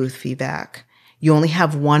make your booth fee back. You only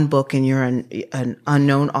have one book and you're an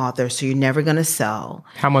unknown author, so you're never going to sell.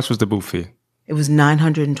 How much was the booth fee? It was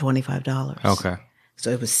 $925. Okay.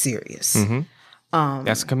 So it was serious.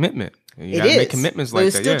 That's a commitment. You it gotta is. make commitments like it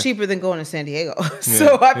was that. still cheaper than going to San Diego.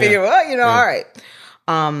 So I figured, well, all right.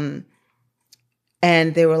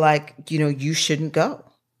 And they were like, you shouldn't go.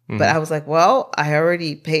 But I was like, well, I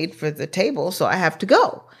already paid for the table, so I have to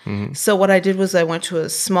go. So what I did was I went to a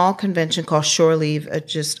small convention called Shore Leave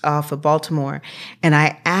just off of Baltimore. And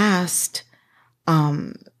I asked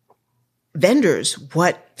vendors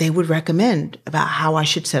what they would recommend about how I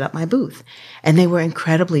should set up my booth. And they were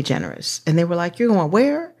incredibly generous. And they were like, you're going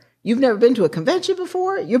where? You've never been to a convention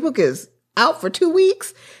before? Your book is out for 2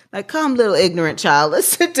 weeks? Like, come, little ignorant child, let's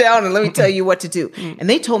sit down and let me tell you what to do. And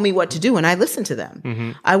they told me what to do, and I listened to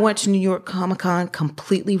them. I went to New York Comic-Con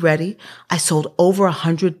completely ready. I sold over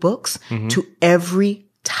 100 books to every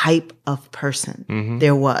type of person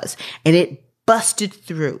there was. And it busted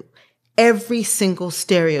through every single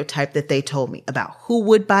stereotype that they told me about who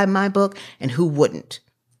would buy my book and who wouldn't.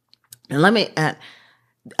 And let me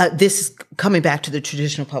this is coming back to the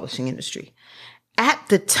traditional publishing industry. At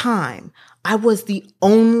the time, I was the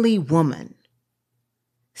only woman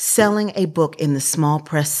selling a book in the small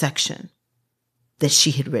press section that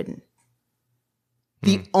she had written.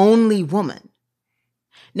 The only woman.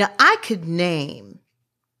 Now, I could name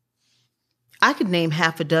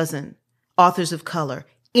half a dozen authors of color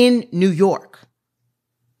in New York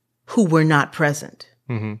who were not present.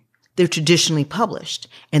 They're traditionally published,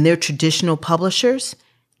 and their traditional publishers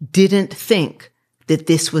didn't think that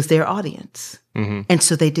this was their audience. And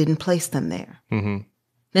so they didn't place them there.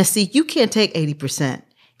 Now, see, you can't take 80%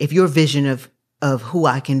 if your vision of who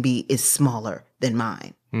I can be is smaller than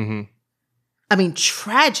mine. I mean,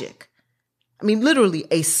 tragic. I mean, literally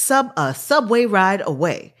a subway ride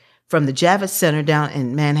away from the Javits Center down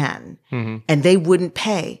in Manhattan, and they wouldn't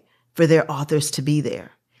pay for their authors to be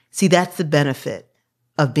there. See, that's the benefit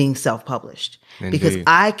of being self-published. Because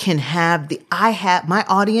I can my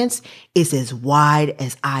audience is as wide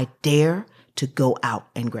as I dare to go out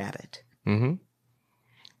and grab it.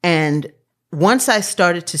 And once I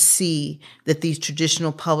started to see that these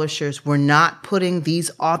traditional publishers were not putting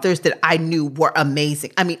these authors that I knew were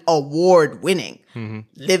amazing, I mean, award-winning,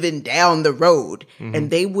 living down the road,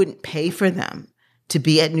 and they wouldn't pay for them to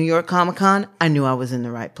be at New York Comic-Con, I knew I was in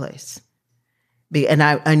the right place. And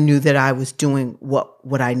I knew that I was doing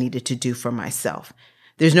what I needed to do for myself.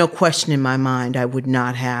 there's no question in my mind I would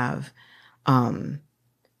not have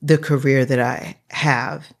the career that I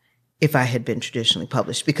have if I had been traditionally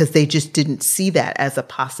published, because they just didn't see that as a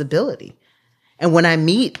possibility. And when I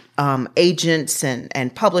meet agents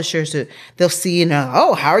and publishers, they'll see,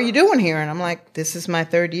 oh, how are you doing here? And I'm like, this is my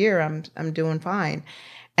third year. I'm doing fine.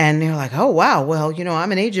 And they're like, oh, wow, well,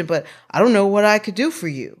 I'm an agent, but I don't know what I could do for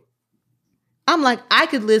you. I'm like, I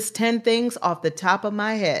could list 10 things off the top of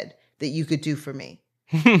my head that you could do for me.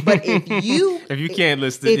 But if you can't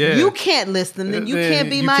list you can't list them, then you can't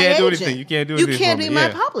be my agent. You can't do anything. You can't be my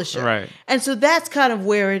publisher. Right. And so that's kind of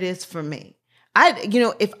where it is for me.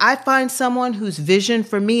 If I find someone whose vision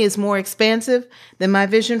for me is more expansive than my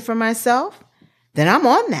vision for myself, then I'm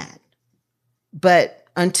on that. But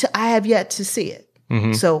until I have yet to see it.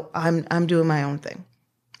 Mm-hmm. So I'm doing my own thing.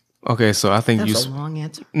 Okay, so I think that's a long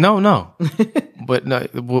answer. No. But no,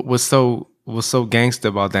 what's so gangster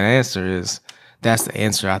about that answer is that's the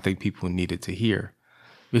answer I think people needed to hear.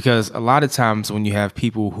 Because a lot of times when you have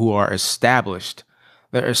people who are established,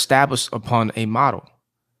 they're established upon a model.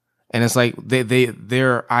 And it's like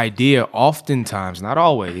their idea oftentimes, not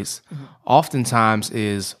always, oftentimes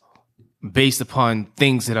is based upon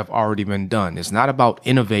things that have already been done. It's not about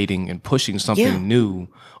innovating and pushing something new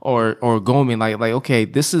or going like, okay,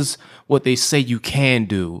 this is what they say you can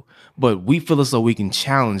do, but we feel as though we can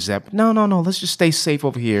challenge that. But no, let's just stay safe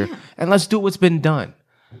over here and let's do what's been done.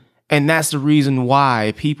 And that's the reason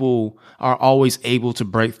why people are always able to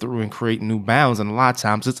break through and create new bounds. And a lot of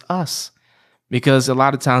times it's us. Because a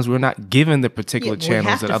lot of times we're not given the particular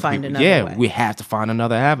channels that other people. We have to find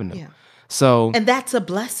another avenue. Yeah. So, and that's a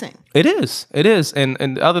blessing. It is. And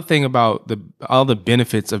the other thing about all the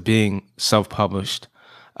benefits of being self-published,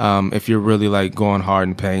 if you're really like going hard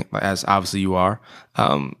and paying, as obviously you are,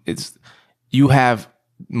 it's you have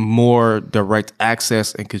more direct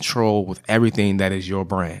access and control with everything that is your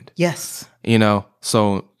brand. Yes.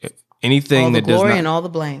 So anything all the that does glory not, and all the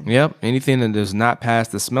blame. Yep. Anything that does not pass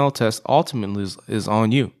the smell test ultimately is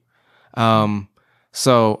on you.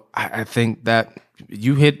 So I think that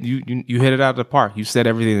you hit it out of the park. You said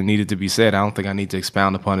everything that needed to be said. I don't think I need to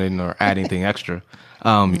expound upon it or add anything extra.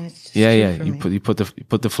 You put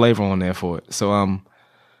the flavor on there for it. So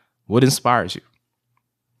what inspires you?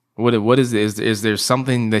 What is there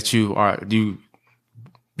something that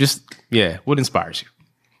what inspires you?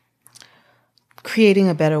 Creating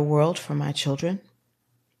a better world for my children.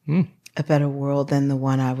 A better world than the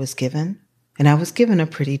one I was given. And I was given a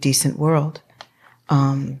pretty decent world.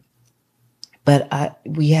 But I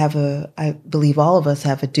believe all of us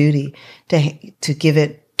have a duty to give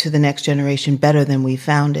it to the next generation better than we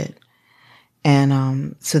found it.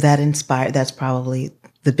 And so that's probably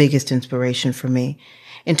the biggest inspiration for me.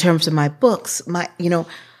 In terms of my books,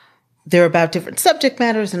 they're about different subject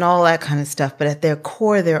matters and all that kind of stuff. But at their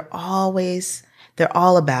core, they're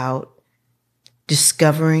all about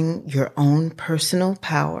discovering your own personal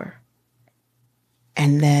power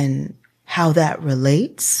and then how that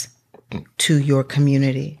relates to your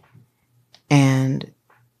community and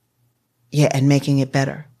making it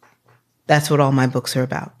better. That's what all my books are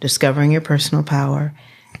about. Discovering your personal power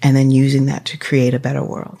and then using that to create a better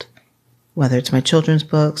world. Whether it's my children's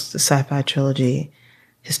books, the sci-fi trilogy,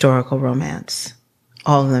 historical romance,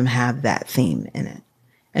 all of them have that theme in it.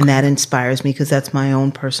 And that inspires me because that's my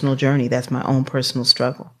own personal journey. That's my own personal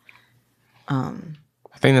struggle. I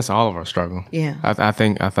think that's all of our struggle. Yeah. I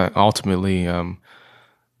think ultimately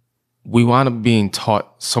we wind up being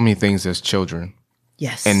taught so many things as children.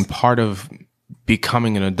 Yes. And part of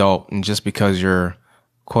becoming an adult, and just because you're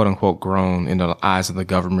quote unquote grown in the eyes of the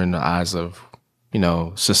government, in the eyes of,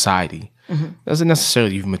 society, doesn't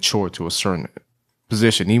necessarily you've matured to a certain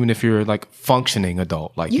position, even if you're like functioning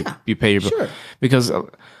adult, like you pay your bill. Sure. Because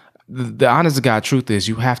the honest to God truth is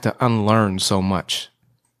you have to unlearn so much,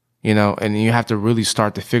 and you have to really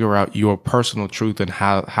start to figure out your personal truth and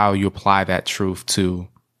how you apply that truth to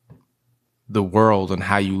the world and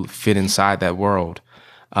how you fit inside that world.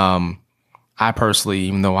 I personally,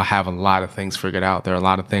 even though I have a lot of things figured out, there are a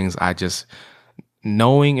lot of things I just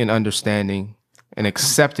knowing and understanding and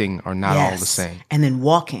accepting are not all the same. And then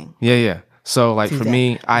walking. Yeah. So like for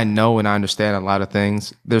me, I know and I understand a lot of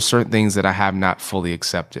things. There's certain things that I have not fully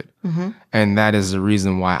accepted. And that is the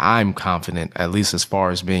reason why I'm confident, at least as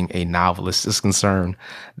far as being a novelist is concerned,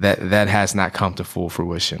 that has not come to full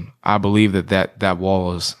fruition. I believe that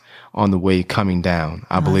wall is on the way coming down.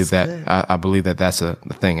 I believe that that's a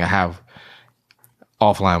thing. I have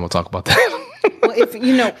offline. We'll talk about that.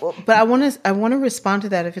 Well, but I want to respond to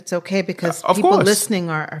that if it's okay, because people listening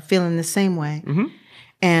are feeling the same way.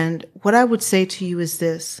 And what I would say to you is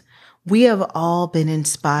this: we have all been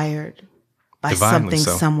inspired by Divinely something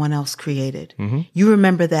so. someone else created. You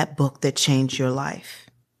remember that book that changed your life.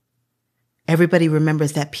 Everybody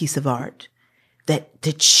remembers that piece of art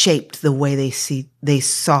that shaped the way they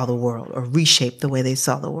saw the world, or reshaped the way they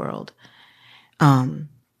saw the world.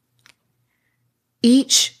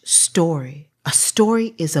 Each story, a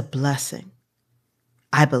story is a blessing,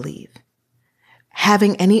 I believe.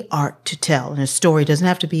 Having any art to tell, and a story doesn't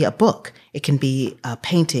have to be a book. It can be a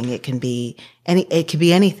painting. It can be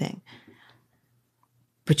anything.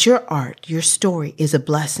 But your art, your story is a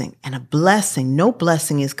blessing, and a blessing, no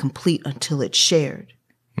blessing is complete until it's shared.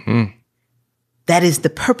 That is the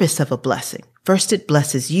purpose of a blessing. First, it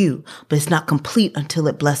blesses you, but it's not complete until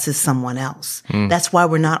it blesses someone else. That's why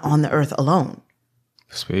we're not on the earth alone.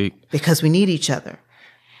 Speak. Because we need each other.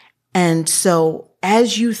 And so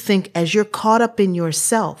as you're caught up in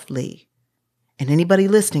yourself, Lee, and anybody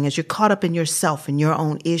listening, as you're caught up in yourself and your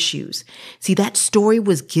own issues, see, that story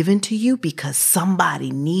was given to you because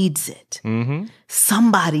somebody needs it.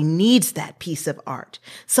 Somebody needs that piece of art.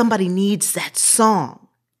 Somebody needs that song.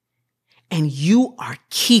 And you are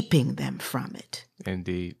keeping them from it.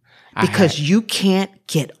 Indeed. Because you can't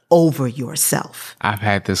get over yourself. I've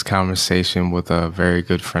had this conversation with a very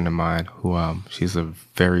good friend of mine who, she's a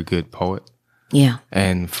very good poet. Yeah.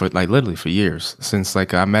 And for literally for years, since I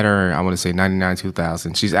met her, I want to say 99,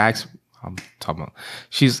 2000, she's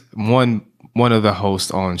one of the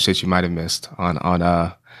hosts on Shit You Might Have Missed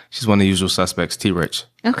she's one of the usual suspects, T Rich.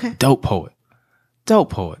 Okay. Dope poet.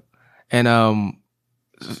 And,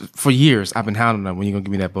 for years I've been hounding her, when you gonna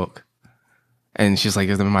give me that book? And she's like,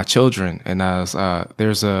 "They're my children." And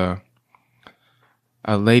there's a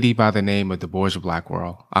lady by the name of Deborah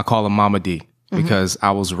Blackwell. I call her Mama D because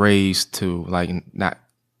I was raised to not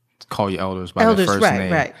call your elders by their first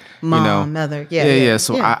name. Right. Mom, mother. Yeah.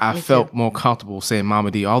 So I felt more comfortable saying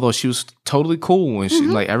Mama D, although she was totally cool, and she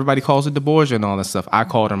everybody calls her Deborah and all that stuff. I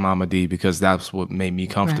called her Mama D because that's what made me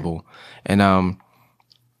comfortable. Right. And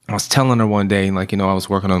I was telling her one day, I was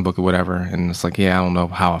working on a book or whatever, and it's like, I don't know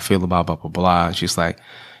how I feel about blah, blah, blah. And she's like,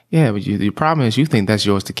 yeah, but the problem is you think that's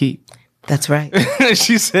yours to keep. That's right.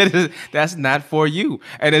 She said, that's not for you.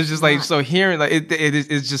 And it's just so hearing,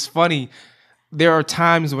 it's just funny. There are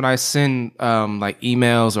times when I send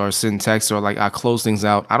emails or send texts or I close things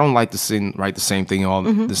out. I don't like to write the same thing all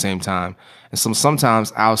at the same time. And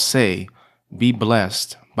sometimes I'll say, be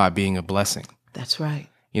blessed by being a blessing. That's right.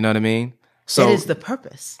 You know what I mean? So that is the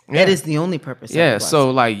purpose. Yeah. That is the only purpose. Yeah.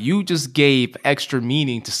 So you just gave extra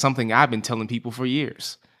meaning to something I've been telling people for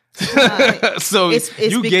years. So it's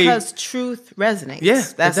because truth resonates. Yeah,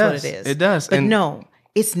 that's what it is. It does. But no,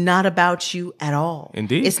 it's not about you at all.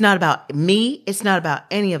 Indeed. It's not about me. It's not about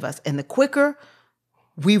any of us. And the quicker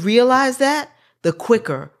we realize that, the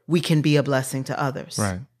quicker we can be a blessing to others.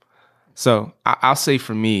 Right. So I'll say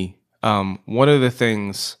for me, one of the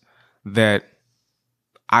things that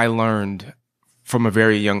I learned from a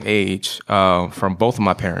very young age from both of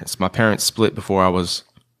my parents. My parents split before I was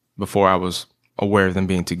aware of them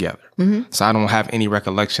being together. So I don't have any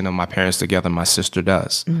recollection of my parents together. My sister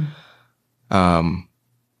does. I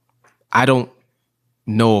don't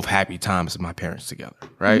know of happy times with my parents together,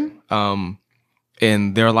 right?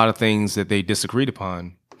 And there are a lot of things that they disagreed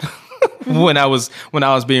upon when I was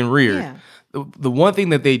being reared. Yeah. The one thing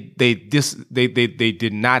that they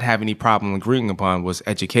did not have any problem agreeing upon was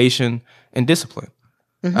education and discipline.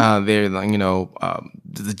 They're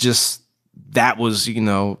just that was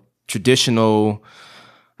traditional.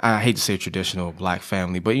 I hate to say traditional Black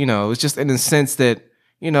family, but it's just in the sense that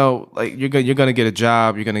you're gonna get a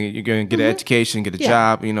job, you're gonna get an education, get a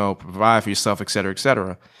job, provide for yourself, et cetera, et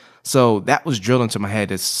cetera. So that was drilled into my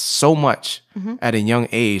head so much at a young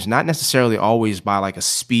age, not necessarily always by a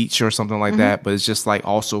speech or something like that, but it's just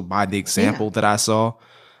also by the example that I saw,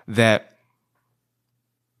 that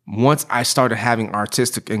once I started having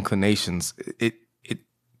artistic inclinations, it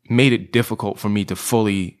made it difficult for me to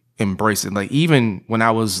fully embrace it. Even when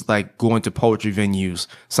I was going to poetry venues,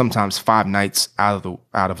 sometimes 5 nights out of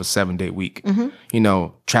a 7-day week,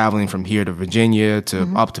 traveling from here to Virginia to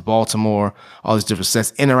up to Baltimore, all these different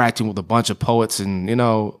sets, interacting with a bunch of poets, and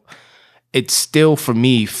it still for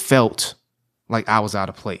me felt like I was out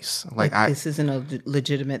of place. This isn't a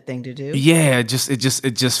legitimate thing to do. Yeah, it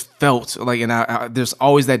just felt and there's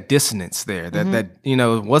always that dissonance there. That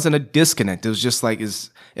it wasn't a disconnect. It was just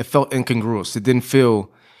it felt incongruous. It didn't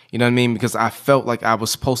feel. You know what I mean? Because I felt like I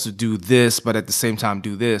was supposed to do this, but at the same time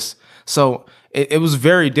do this. So it was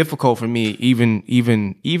very difficult for me,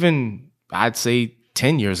 even I'd say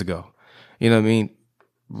 10 years ago. You know what I mean?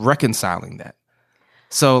 Reconciling that.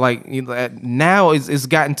 So like now it's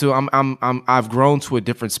gotten to I've grown to a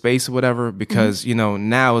different space or whatever because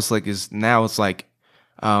now it's like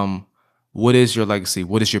what is your legacy?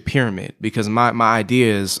 What is your pyramid? Because my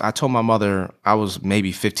idea is I told my mother I was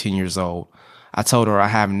maybe 15 years old. I told her I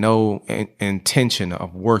have no intention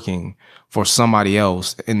of working for somebody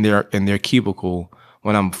else in their cubicle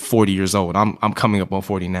when I'm 40 years old. I'm coming up on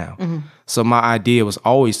 40 now. So my idea was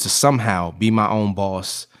always to somehow be my own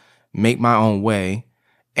boss, make my own way,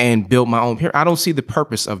 and build my own pyramid. I don't see the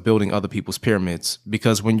purpose of building other people's pyramids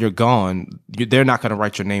because when you're gone, they're not going to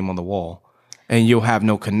write your name on the wall and you'll have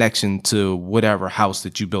no connection to whatever house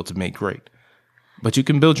that you built to make great. But you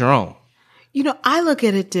can build your own. I look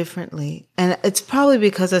at it differently. And it's probably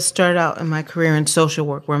because I started out in my career in social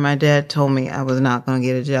work where my dad told me I was not going to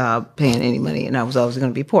get a job paying any money and I was always going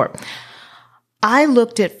to be poor. I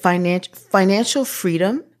looked at financial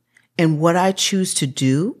freedom and what I choose to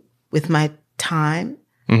do with my time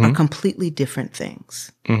are completely different things.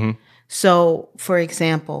 So, for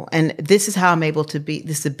example, and this is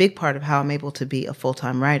a big part of how I'm able to be a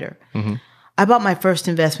full-time writer. I bought my first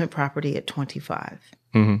investment property at 25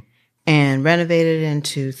 and renovated it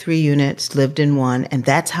into 3 units, lived in one, and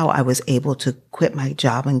that's how I was able to quit my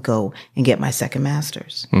job and go and get my second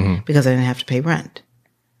master's because I didn't have to pay rent.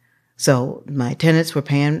 So my tenants were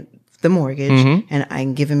paying the mortgage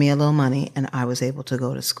and giving me a little money, and I was able to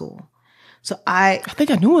go to school. So I think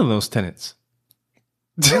I knew one of those tenants.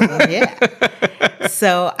 Yeah.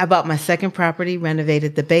 So I bought my second property,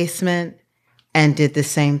 renovated the basement, and did the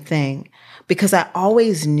same thing because I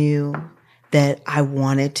always knew that I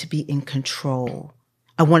wanted to be in control.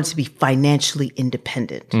 I wanted to be financially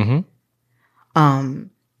independent.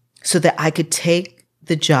 So that I could take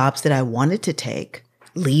the jobs that I wanted to take,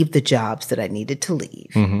 leave the jobs that I needed to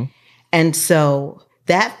leave. And so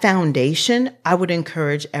that foundation, I would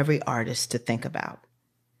encourage every artist to think about.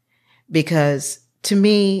 Because to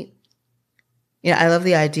me, I love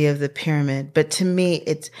the idea of the pyramid, but to me,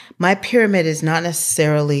 my pyramid is not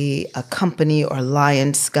necessarily a company or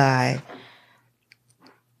lion sky.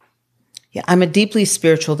 Yeah, I'm a deeply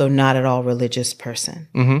spiritual, though not at all religious person.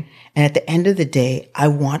 And at the end of the day, I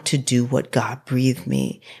want to do what God breathed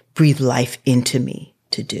life into me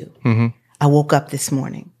to do. I woke up this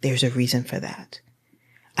morning. There's a reason for that.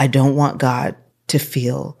 I don't want God to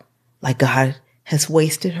feel like God has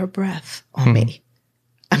wasted her breath on me.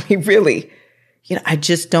 I mean, really, I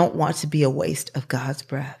just don't want to be a waste of God's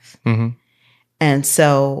breath. And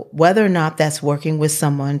so whether or not that's working with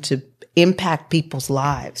someone to impact people's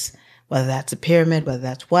lives, whether that's a pyramid, whether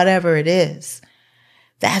that's whatever it is,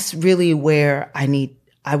 that's really where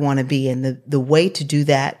I want to be. And the way to do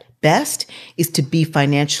that best is to be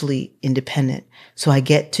financially independent. So I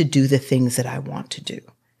get to do the things that I want to do.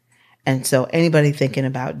 And so anybody thinking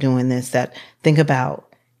about doing this, think about,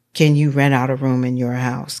 can you rent out a room in your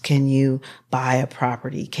house? Can you buy a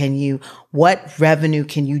property? What revenue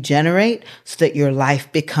can you generate so that your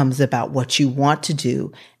life becomes about what you want to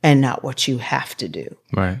do and not what you have to do?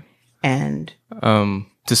 Right. And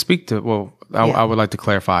to speak to, I would like to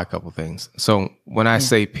clarify a couple of things. So when I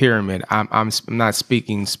say pyramid, I'm not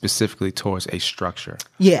speaking specifically towards a structure.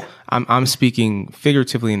 Yeah. I'm speaking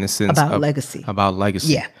figuratively in the sense about legacy. About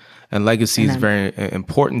legacy. Yeah. And legacy is very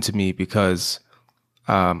important to me because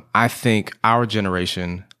I think our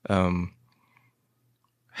generation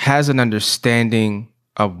has an understanding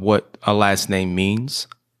of what a last name means.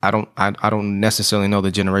 I don't necessarily know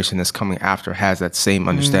the generation that's coming after has that same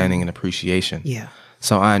understanding and appreciation. Yeah.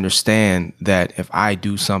 So I understand that if I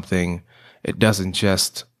do something, it doesn't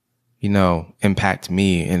just, impact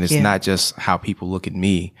me, and it's not just how people look at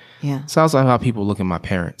me. Yeah. It's also how people look at my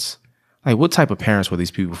parents. Like, what type of parents were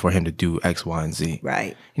these people for him to do X, Y, and Z?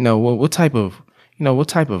 Right. What type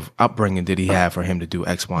of upbringing did he have for him to do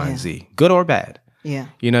X, Y, and Z? Good or bad? Yeah.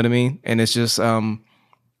 You know what I mean? And it's just,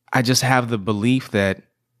 I just have the belief that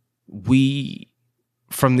we,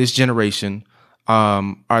 from this generation,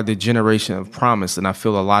 are the generation of promise. And I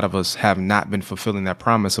feel a lot of us have not been fulfilling that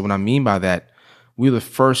promise. So what I mean by that, we're the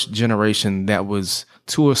first generation that was,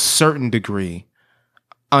 to a certain degree,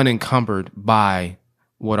 unencumbered by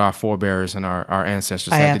what our forebears and our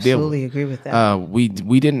ancestors had to deal with. I absolutely agree with that.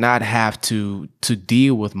 We did not have to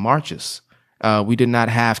deal with marches. We did not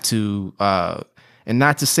have to, and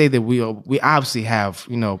not to say that we obviously have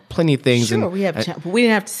plenty of things. Sure, we have, but we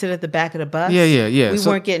didn't have to sit at the back of the bus. Yeah. We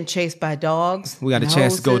weren't getting chased by dogs. We got a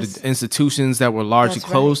chance to go to institutions that were largely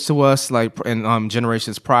closed to us, like in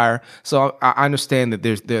generations prior. So I understand that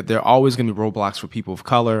there are always going to be roadblocks for people of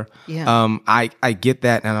color. Yeah. I get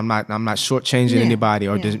that, and I'm not shortchanging anybody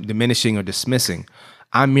or diminishing or dismissing.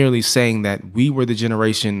 I'm merely saying that we were the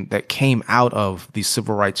generation that came out of the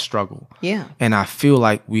civil rights struggle. Yeah. And I feel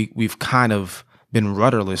like we've kind of been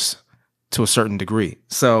rudderless to a certain degree.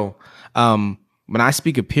 So when I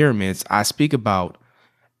speak of pyramids, I speak about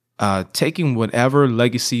taking whatever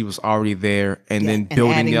legacy was already there and then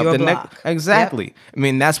building up the next. Exactly. Yep. I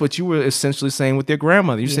mean, that's what you were essentially saying with your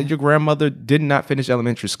grandmother. You said your grandmother did not finish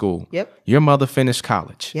elementary school. Yep. Your mother finished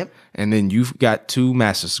college. Yep. And then you've got 2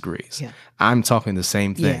 master's degrees. Yeah. I'm talking the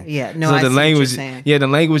same thing. Yeah. No, so I the see language, what you're saying. the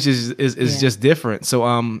language is just different. So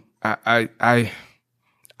I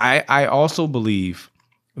also believe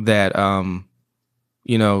that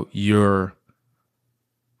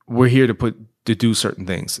we're here to do certain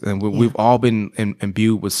things, and we've all been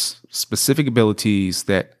imbued with specific abilities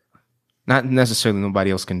that not necessarily nobody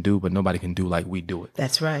else can do, but nobody can do like we do it.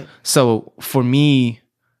 That's right. So for me,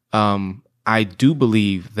 I do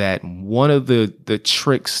believe that one of the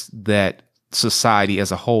tricks that society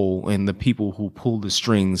as a whole and the people who pull the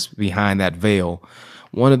strings behind that veil,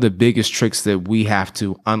 one of the biggest tricks that we have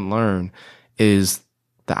to unlearn is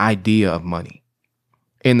the idea of money.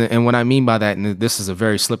 And what I mean by that, and this is a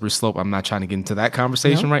very slippery slope, I'm not trying to get into that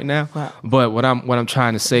conversation right now. Wow. But what I'm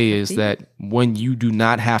trying to say is that when you do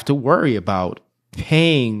not have to worry about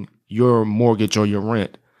paying your mortgage or your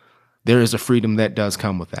rent, there is a freedom that does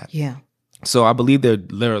come with that. Yeah. So I believe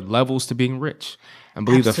there are levels to being rich. I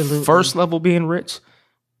believe the first level being rich,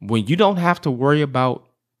 when you don't have to worry about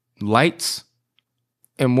lights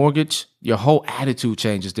and mortgage, your whole attitude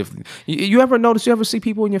changes differently. You ever notice, you ever see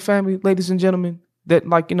people in your family, ladies and gentlemen, that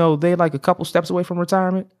they're like a couple steps away from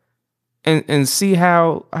retirement, and see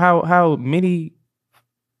how many,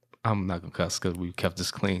 I'm not gonna cuss because we kept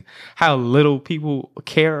this clean, how little people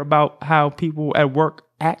care about how people at work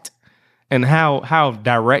act, and how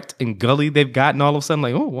direct and gully they've gotten all of a sudden.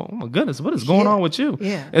 Like, oh my goodness, what is going on with you?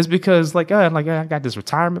 Yeah, it's because I got this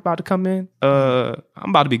retirement about to come in. I'm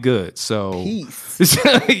about to be good. So peace.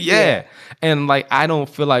 yeah. And I don't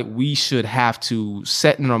feel like we should have to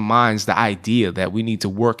set in our minds the idea that we need to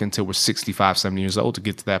work until we're 65, 70 years old to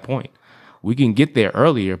get to that point. We can get there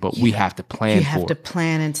earlier, but we have to plan for it. You have to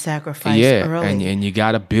plan and sacrifice early. And you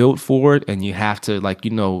got to build for it, and you have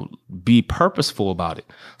to be purposeful about it.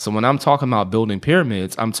 So when I'm talking about building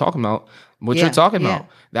pyramids, I'm talking about what you're talking about.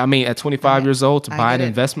 I mean, at 25 years old to buy an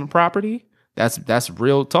investment property, that's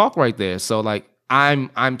real talk right there. So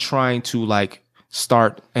I'm trying to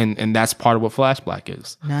start, and that's part of what Flash Black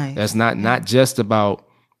is. Nice. That's not just about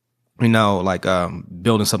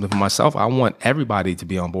building something for myself. I want everybody to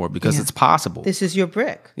be on board because it's possible. This is your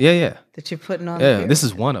brick. Yeah. That you're putting on. Yeah, this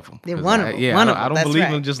is one of them. One of them. I don't believe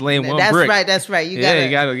in just laying one brick. That's right. You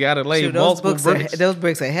gotta lay multiple bricks. Those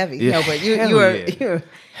bricks are heavy. Yeah. No, but you're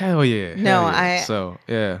hell yeah. No, so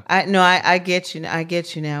yeah. I get you. I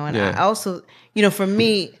get you now, and I also, for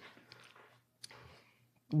me,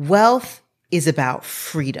 wealth is about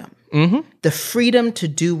freedom. Mm-hmm. The freedom to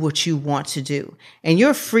do what you want to do. And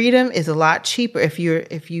your freedom is a lot cheaper if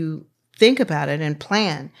you think about it and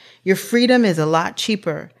plan. Your freedom is a lot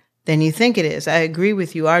cheaper than you think it is. I agree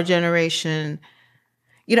with you. Our generation,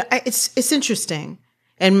 it's interesting.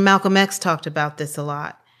 And Malcolm X talked about this a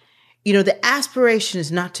lot. The aspiration is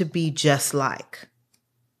not to be just like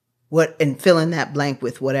and fill in that blank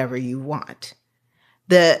with whatever you want.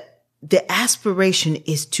 The aspiration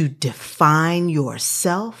is to define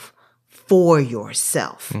yourself for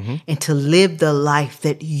yourself, mm-hmm. and to live the life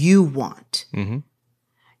that you want. Mm-hmm.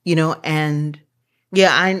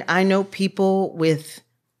 I know people with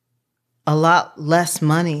a lot less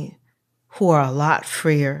money who are a lot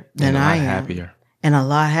freer than I am. Happier. And a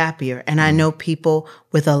lot happier. And I know people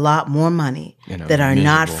with a lot more money that are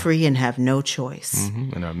not free and have no choice.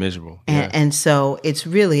 Mm-hmm. And are miserable. And so it's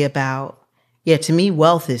really about, to me,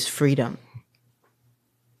 wealth is freedom.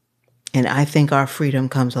 And I think our freedom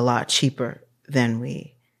comes a lot cheaper than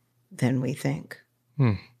we think.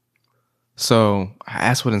 So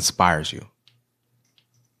ask what inspires you.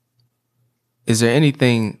 Is there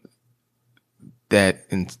anything that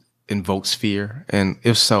invokes fear? And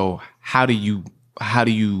if so, how do you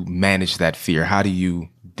manage that fear? How do you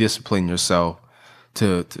discipline yourself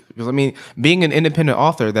to because I mean, being an independent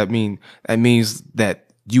author, that means that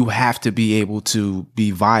you have to be able to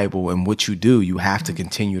be viable in what you do. You have to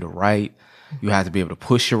continue to write. You have to be able to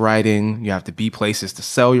push your writing. You have to be places to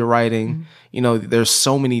sell your writing. Mm-hmm. There's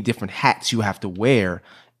so many different hats you have to wear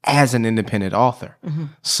as an independent author. Mm-hmm.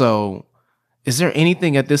 So is there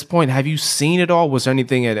anything at this point? Have you seen it all? Was there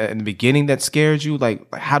anything in the beginning that scared you?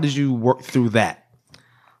 How did you work through that?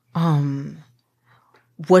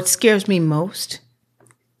 What scares me most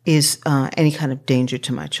is any kind of danger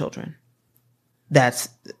to my children. That's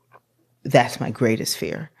that's my greatest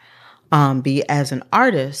fear. Be as an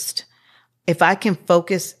artist, if I can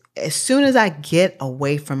focus, as soon as I get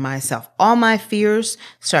away from myself, all my fears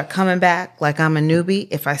start coming back like I'm a newbie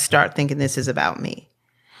if I start thinking this is about me.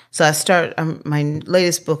 So I start, my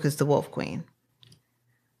latest book is The Wolf Queen.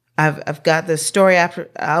 I've got the story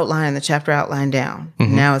outline, the chapter outline down.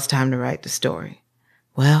 Mm-hmm. Now it's time to write the story.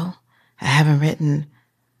 Well, I haven't written,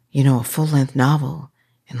 a full-length novel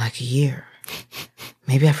in like a year.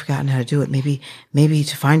 Maybe I've forgotten how to do it. Maybe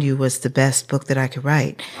To Find You was the best book that I could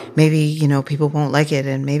write. Maybe, people won't like it.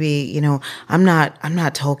 And maybe, I'm not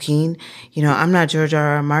Tolkien, I'm not George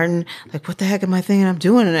R.R. Martin. Like, what the heck am I thinking I'm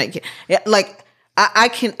doing? And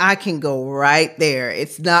I can go right there.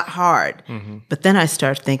 It's not hard. Mm-hmm. But then I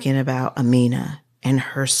start thinking about Amina and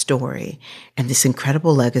her story and this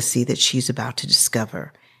incredible legacy that she's about to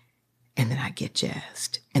discover. And then I get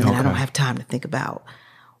jazzed. And then I don't have time to think about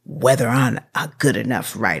whether I'm a good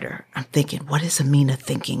enough writer. I'm thinking, what is Amina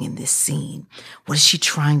thinking in this scene? What is she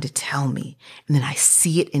trying to tell me? And then I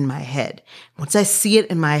see it in my head. Once I see it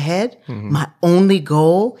in my head, mm-hmm. my only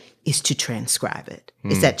goal is to transcribe it.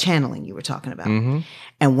 Mm-hmm. It's that channeling you were talking about. Mm-hmm.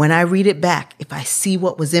 And when I read it back, if I see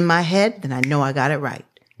what was in my head, then I know I got it right.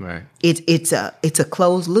 Right. It's a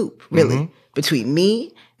closed loop, really, mm-hmm. between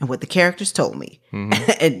me and what the characters told me,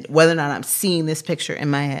 mm-hmm. and whether or not I'm seeing this picture in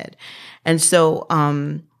my head. And so,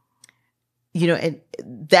 and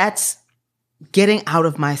that's getting out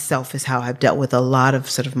of myself is how I've dealt with a lot of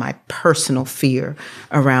sort of my personal fear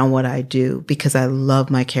around what I do, because I love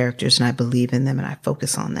my characters and I believe in them and I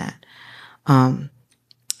focus on that. And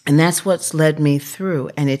that's what's led me through.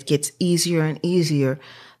 And it gets easier and easier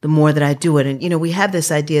the more that I do it. And, we have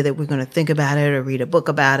this idea that we're going to think about it or read a book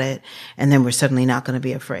about it, and then we're suddenly not going to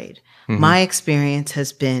be afraid. Mm-hmm. My experience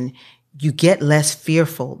has been you get less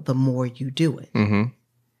fearful the more you do it. Mm-hmm.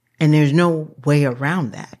 And there's no way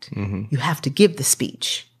around that. Mm-hmm. You have to give the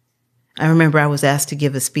speech. I remember I was asked to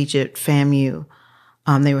give a speech at FAMU.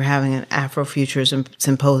 They were having an Afrofuturism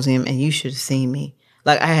symposium, and you should have seen me.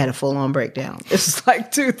 Like, I had a full-on breakdown. This was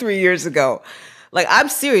like 2-3 years ago. Like, I'm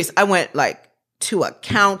serious. I went to a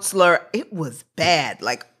counselor. It was bad.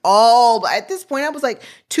 At this point, I was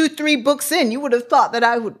 2-3 books in. You would have thought that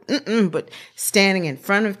I would, but standing in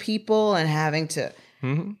front of people and having to,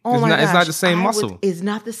 mm-hmm. It's not the same muscle. It's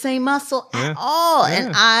not the same muscle at all. Yeah.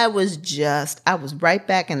 And I was right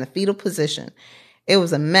back in the fetal position. It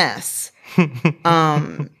was a mess.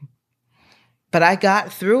 But I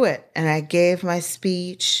got through it and I gave my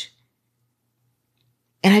speech.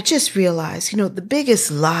 And I just realized, the biggest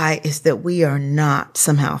lie is that we are not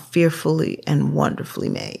somehow fearfully and wonderfully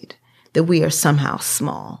made, that we are somehow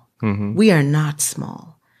small. Mm-hmm. We are not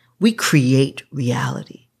small. We create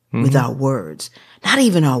reality mm-hmm. with our words. Not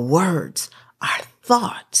even our words, our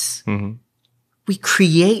thoughts. Mm-hmm. We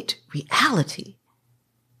create reality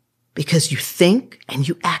because you think and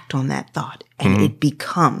you act on that thought and mm-hmm. it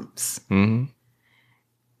becomes. Mm-hmm.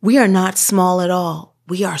 We are not small at all.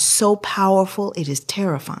 We are so powerful, it is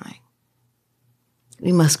terrifying.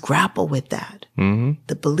 We must grapple with that. Mm-hmm.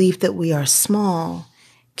 The belief that we are small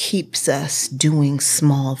keeps us doing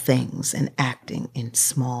small things and acting in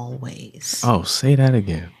small ways. Oh, say that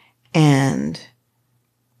again. And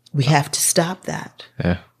we have to stop that.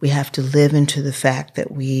 Yeah. We have to live into the fact that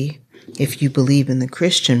if you believe in the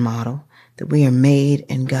Christian model, that we are made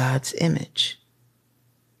in God's image.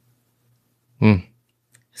 Mm.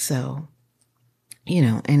 So,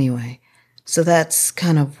 anyway, so that's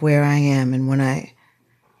kind of where I am. And when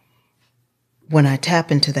I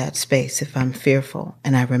tap into that space, if I'm fearful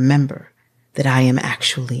and I remember that I am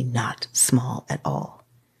actually not small at all,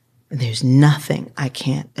 and there's nothing I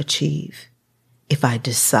can't achieve if I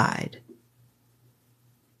decide,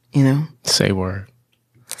 Say word.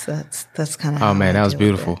 So that's kind of. Oh man, that was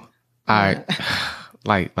beautiful. I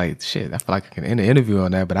shit. I feel like I can end the interview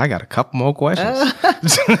on that, but I got a couple more questions.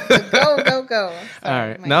 Go. All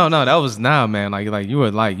right. No, that was man. Like you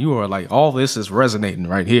were all this is resonating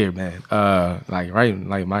right here, man. My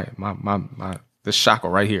this chakra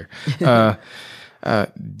right here.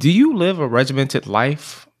 Do you live a regimented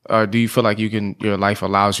life? Or do you feel like your life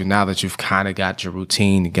allows you, now that you've kind of got your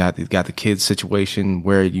routine, you got the kids situation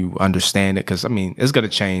where you understand it? Because it's going to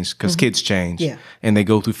change because mm-hmm. kids change, and they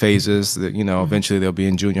go through phases. That mm-hmm. eventually they'll be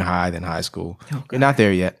in junior high, then high school. Okay. You're not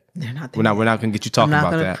there yet. They're not there. We're not going to get you talking about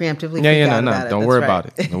that. I'm not going to preemptively. No. Don't worry about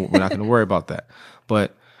it. We're not going to worry about that.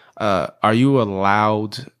 But are you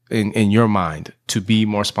allowed in your mind to be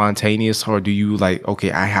more spontaneous, or do you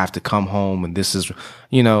okay, I have to come home and this is,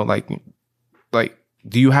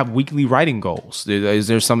 do you have weekly writing goals? Is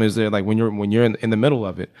there like when you're in the middle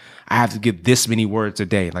of it, I have to get this many words a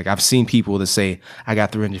day. Like I've seen people that say I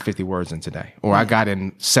got 350 words in today, or I got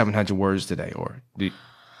in 700 words today, or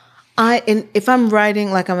if I'm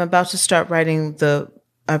writing, like I'm about to start writing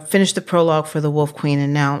I finished the prologue for The Wolf Queen,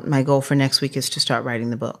 and now my goal for next week is to start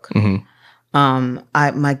writing the book.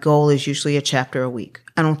 My goal is usually a chapter a week.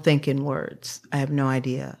 I don't think in words. I have no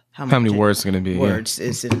idea how many words it's going to be. Words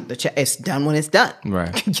is in it's done when it's done.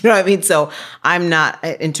 Right. You know what I mean? So I'm not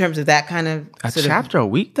in terms of that kind of a chapter a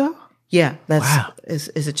week though. Yeah,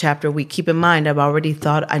 is a chapter a week. Keep in mind, I've already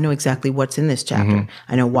thought I know exactly what's in this chapter.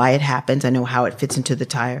 I know why it happens. I know how it fits into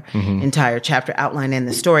the entire chapter outline and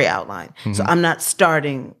the story outline. So I'm not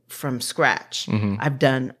starting from scratch. I've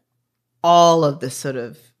done all of the sort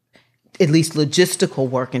of at least logistical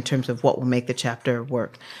work in terms of what will make the chapter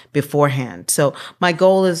work beforehand. So my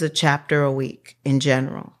goal is a chapter a week in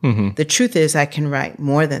general. The truth is I can write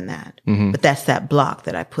more than that, but that's that block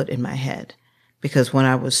that I put in my head. Because when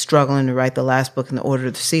I was struggling to write the last book in the Order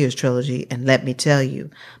of the Seers trilogy, and let me tell you,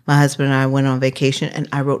 my husband and I went on vacation and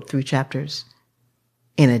I wrote 3 chapters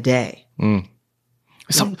in a day. Man,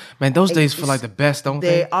 those days feel like the best, don't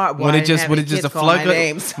they? They are. When it just the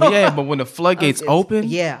floodgates. Yeah, but when the floodgates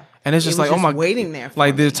open, and it's just like, oh my, waiting there.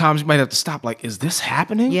 Like there's times you might have to stop. Like, is this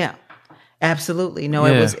happening? Yeah, absolutely. No,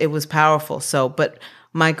 it was powerful. So, but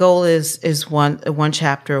my goal is one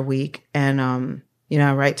chapter a week, and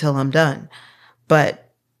I write till I'm done.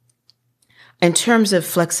 But in terms of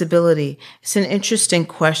flexibility, it's an interesting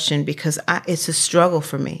question because it's a struggle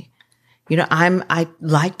for me. I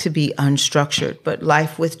like to be unstructured, but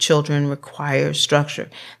life with children requires structure.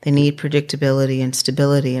 They need predictability and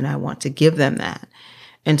stability, and I want to give them that.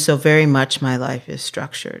 And so very much my life is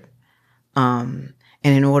structured. And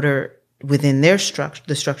in order, within their structure,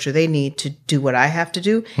 the structure they need to do what I have to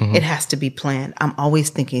do, it has to be planned. I'm always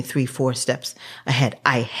thinking 3-4 steps ahead.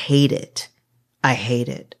 I hate it.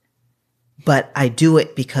 But I do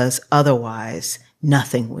it because otherwise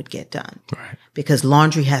nothing would get done. Right. Because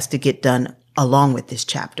laundry has to get done along with this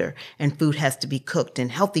chapter, and food has to be cooked,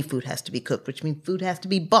 and healthy food has to be cooked, which means food has to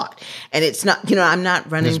be bought. And it's not, I'm not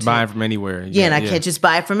running just buying from anywhere. And I can't just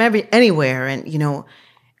buy it from anywhere. And,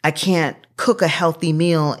 I can't cook a healthy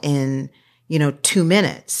meal in, 2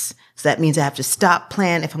 minutes. So that means I have to stop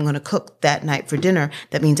plan. If I'm going to cook that night for dinner,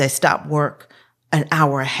 that means I stop work an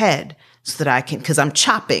hour ahead so that I can, because I'm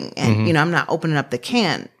chopping and, I'm not opening up the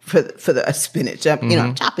can for the spinach.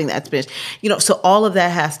 I'm chopping that spinach. So all of that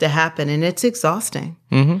has to happen, and it's exhausting.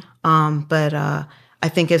 But I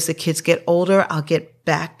think as the kids get older, I'll get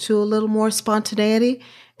back to a little more spontaneity.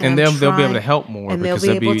 And they'll be able to help more because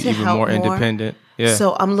they'll be even more independent. Yeah.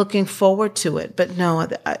 So I'm looking forward to it. But no,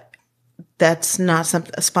 that's not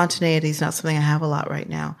something, spontaneity is not something I have a lot right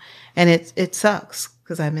now. And it sucks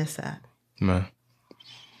because I miss that. Man.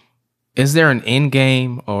 Is there an end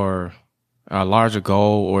game or a larger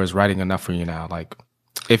goal, or is writing enough for you now? Like,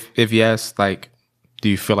 if yes, like, do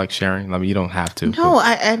you feel like sharing? I mean, you don't have to. No,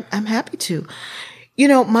 I'm happy to.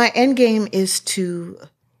 My end game is to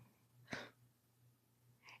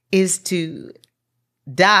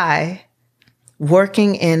die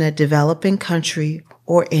working in a developing country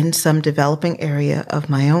or in some developing area of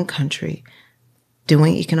my own country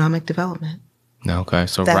doing economic development. Okay,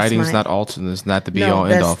 so writing's not ultimate. It's not the be all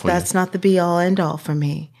end all for you. That's not the be all end all for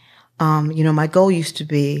me. My goal used to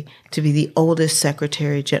be the oldest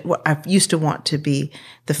secretary. I used to want to be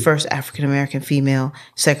the first African American female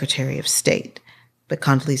Secretary of State, but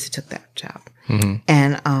Condoleezza took that job.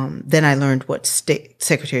 And then I learned what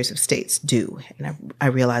secretaries of states do, and I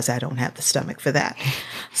realized I don't have the stomach for that.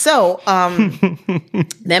 So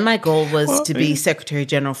then my goal was to be Secretary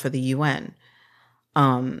General for the UN.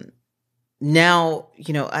 Now,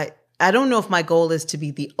 I don't know if my goal is to be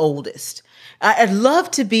the oldest. I'd love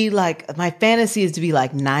to be like, my fantasy is to be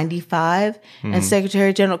like 95 and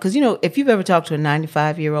Secretary General. Because, if you've ever talked to a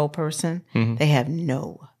 95-year-old person, they have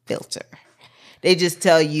no filter. They just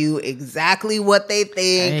tell you exactly what they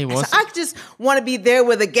think. Hey, so I just want to be there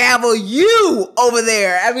with a gavel. You over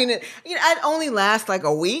there. I mean, I'd only last like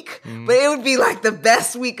a week, but it would be like the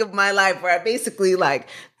best week of my life where I basically like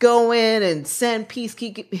go in and send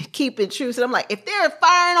peacekeeping troops. And I'm like, if they're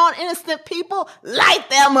firing on innocent people, light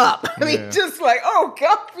them up. I mean, just like, oh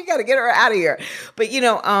God, we got to get her out of here. But,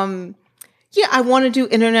 I want to do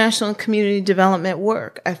international and community development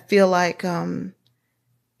work. I feel like,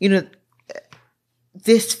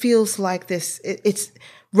 this feels like this. It's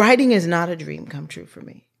writing is not a dream come true for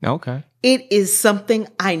me. Okay. It is something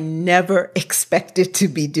I never expected to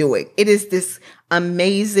be doing. It is this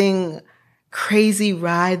amazing crazy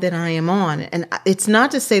ride that I am on. And it's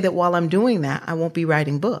not to say that while I'm doing that, I won't be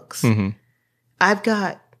writing books. I've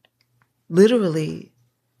got literally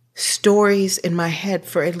stories in my head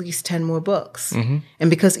for at least 10 more books. And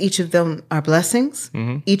because each of them are blessings,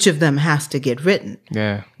 each of them has to get written.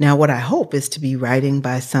 Yeah. Now, what I hope is to be writing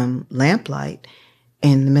by some lamplight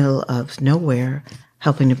in the middle of nowhere,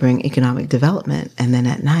 helping to bring economic development. And then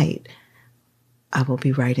at night, I will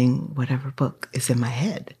be writing whatever book is in my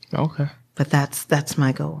head. Okay. But that's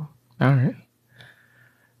my goal. All right.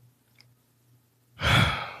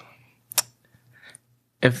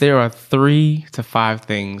 If there are 3 to 5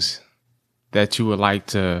 things that you would like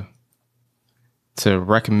to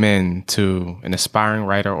recommend to an aspiring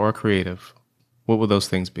writer or creative, what would those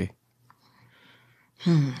things be?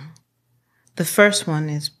 The first one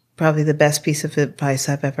is probably the best piece of advice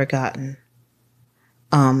I've ever gotten.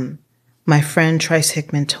 My friend Trice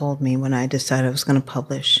Hickman told me when I decided I was going to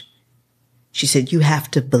publish, she said, you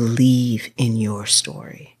have to believe in your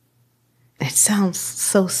story. And it sounds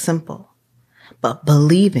so simple. But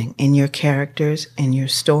believing in your characters and your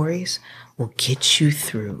stories will get you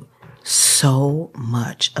through so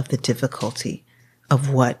much of the difficulty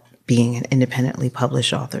of what being an independently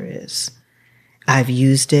published author is. I've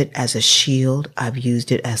used it as a shield. I've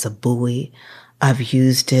used it as a buoy. I've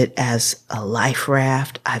used it as a life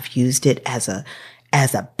raft. I've used it as a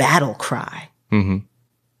battle cry.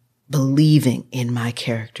 Believing in my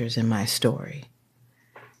characters and my story.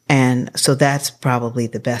 And so that's probably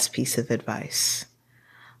the best piece of advice.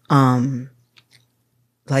 Like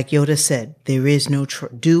Yoda said, there is no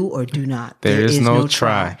do or do not. There is no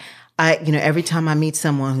try. Every time I meet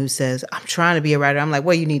someone who says, I'm trying to be a writer, I'm like,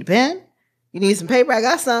 well, you need a pen? You need some paper? I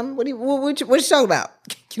got some. What you talking about?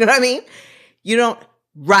 You know what I mean? You don't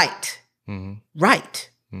write. Write.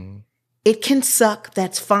 It can suck.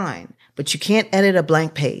 That's fine. But you can't edit a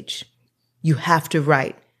blank page. You have to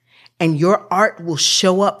write. And your art will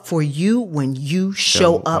show up for you when you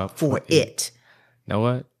show up for it. You know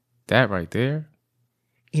what? That right there.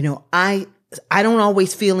 I don't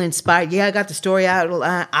always feel inspired. Yeah, I got the story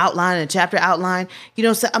outline and chapter outline.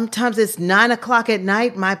 Sometimes it's 9:00 at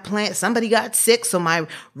night. My plan, somebody got sick. So my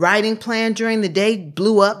writing plan during the day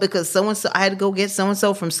blew up because so-and-so, I had to go get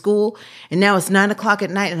so-and-so from school. And now it's 9:00 at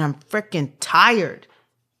night and I'm freaking tired.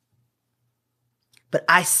 But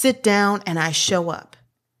I sit down and I show up.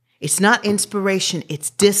 It's not inspiration,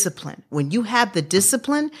 it's discipline. When you have the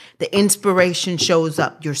discipline, the inspiration shows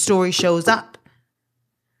up. Your story shows up.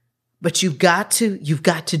 But you've got to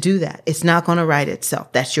do that. It's not going to write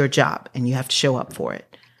itself. That's your job, and you have to show up for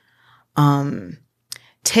it.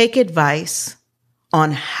 Take advice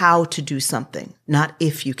on how to do something, not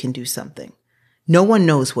if you can do something. No one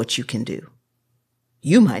knows what you can do.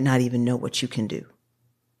 You might not even know what you can do.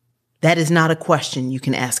 That is not a question you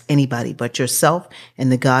can ask anybody but yourself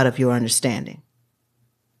and the God of your understanding.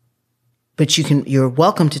 But you're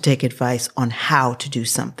welcome to take advice on how to do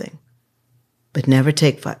something, but never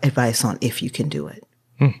take advice on if you can do it.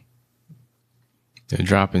 You're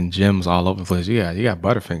dropping gems all over the place. You got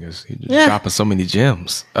Butterfingers. You're just dropping so many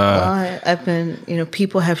gems. Well, I've been,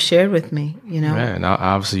 people have shared with me, Man,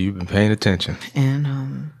 obviously you've been paying attention.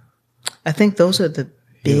 And I think those are the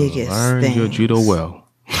biggest things. Your judo well.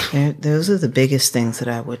 Those are the biggest things that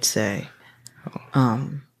I would say. Yeah.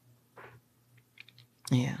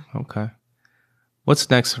 Okay. What's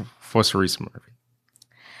next for Cerise Murphy?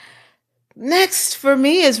 Next for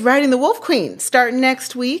me is writing The Wolf Queen, starting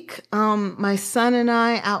next week. My son and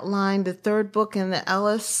I outlined the 3rd book in the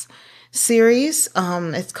Ellis series.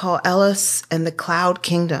 It's called Ellis and the Cloud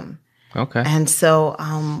Kingdom. Okay. And so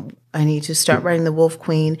I need to start writing The Wolf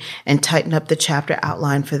Queen and tighten up the chapter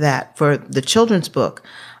outline for that. For the children's book,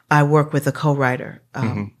 I work with a co-writer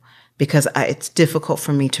because it's difficult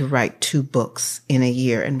for me to write 2 books in a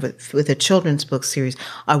year. And with a children's book series,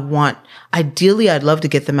 ideally, I'd love to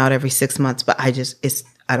get them out every 6 months, but I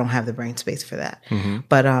don't have the brain space for that.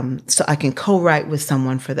 But so I can co-write with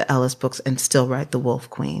someone for the Ellis books and still write The Wolf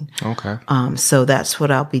Queen. Okay. So that's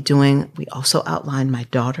what I'll be doing. We also outlined my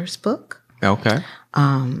daughter's book. Okay.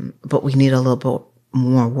 But we need a little bit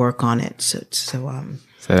more work on it. So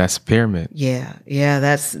that's a pyramid. Yeah.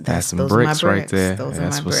 That's some those bricks are my right there. Those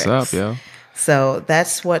that's are my what's bricks. up, yo. So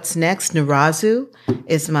that's what's next. Narazu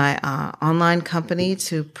is my online company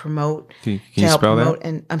to promote. Can you spell that?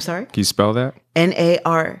 And I'm sorry. Can you spell that?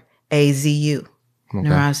 Narazu. Okay.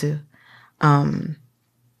 Narazu,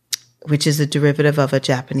 which is a derivative of a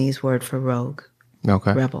Japanese word for rogue.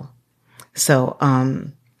 Okay. Rebel. So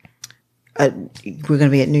we're going to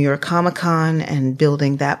be at New York Comic Con and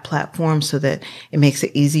building that platform so that it makes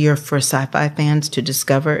it easier for sci-fi fans to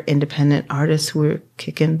discover independent artists who are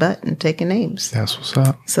kicking butt and taking names. That's what's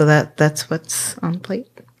up. So that's what's on the plate.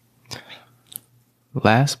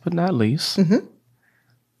 Last but not least,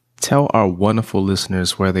 tell our wonderful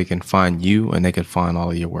listeners where they can find you and they can find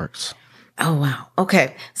all of your works. Oh, wow.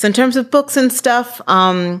 Okay. So in terms of books and stuff,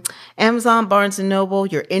 Amazon, Barnes & Noble,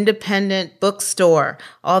 your independent bookstore,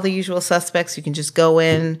 all the usual suspects. You can just go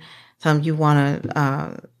in. You want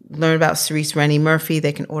to learn about Cerise Rennie Murphy.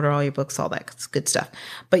 They can order all your books, all that good stuff.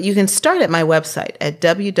 But you can start at my website at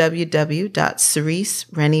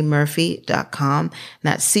www.cereserenniemurphy.com. And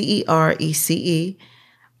that's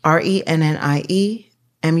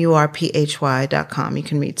CereseRenniemurphy.com. You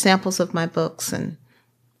can read samples of my books and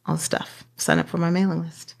all the stuff. Sign up for my mailing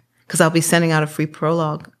list because I'll be sending out a free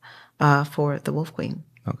prologue for The Wolf Queen.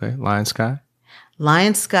 Okay. Lion Sky?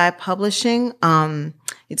 Lion Sky Publishing.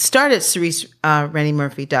 It started at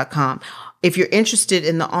CereseRenniemurphy.com. If you're interested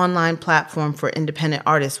in the online platform for independent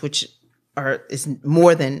artists, which is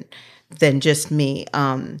more than just me,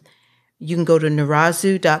 you can go to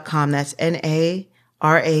narazu.com. That's NARAZU.com.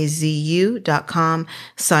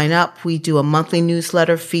 Sign up. We do a monthly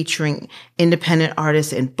newsletter featuring independent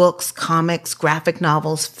artists in books, comics, graphic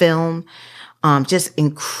novels, film, just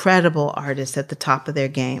incredible artists at the top of their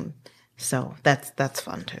game. So that's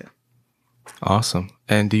fun too. Awesome.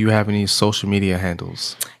 And do you have any social media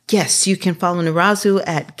handles? Yes, you can follow Narazu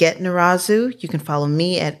at Get Narazu. You can follow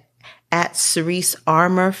me at Cerise R.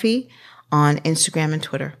 Murphy on Instagram and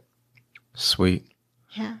Twitter. Sweet.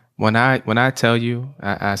 Yeah. When I tell you,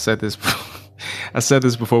 I said this I said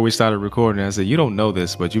this before we started recording. I said, you don't know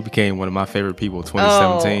this, but you became one of my favorite people in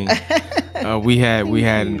 2017. Oh. We had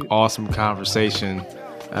an awesome conversation,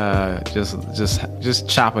 just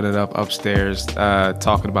chopping it up upstairs,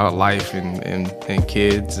 talking about life and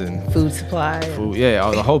kids and food supply. Food, yeah,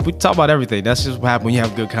 we talk about everything. That's just what happens when you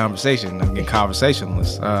have a good conversation. Get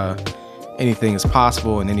conversationalist. Anything is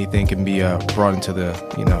possible, and anything can be brought into the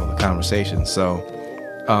conversation. So.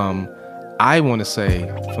 I want to say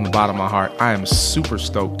from the bottom of my heart, I am super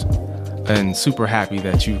stoked and super happy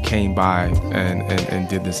that you came by and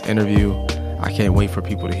did this interview. I can't wait for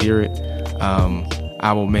people to hear it.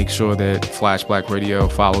 I will make sure that Flash Black Radio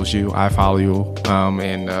follows you. I follow you,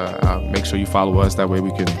 and make sure you follow us. That way we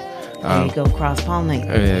can. There you go, cross-pollinate.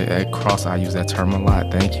 I use that term a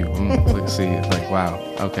lot. Thank you. Let's see, wow.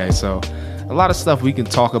 Okay, so a lot of stuff we can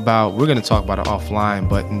talk about. We're going to talk about it offline.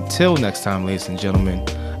 But until next time, ladies and gentlemen,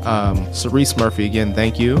 Cerise Murphy, again,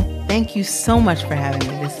 thank you. Thank you so much for having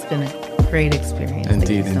me. This has been a great experience.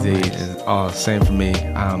 Indeed. Same for me.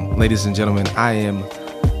 Ladies and gentlemen, I am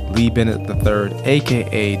Lee Bennett III,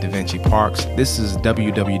 a.k.a. Da Vinci Parks. This is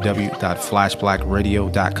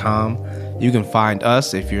www.flashblackradio.com. You can find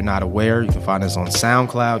us, if you're not aware, you can find us on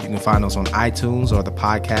SoundCloud. You can find us on iTunes or the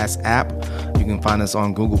podcast app. You can find us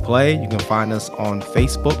on Google Play. You can find us on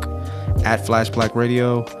Facebook at Flash Black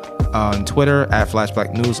Radio, on Twitter at Flash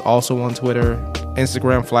Black News, also on Twitter,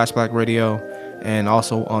 Instagram, Flash Black Radio, and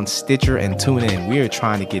also on Stitcher and TuneIn. We are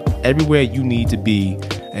trying to get everywhere you need to be,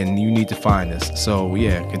 and you need to find us. So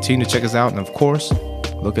yeah, continue to check us out. And of course,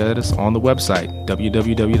 look at us on the website,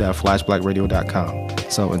 www.flashblackradio.com.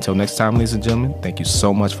 So until next time, ladies and gentlemen, thank you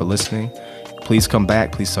so much for listening. Please come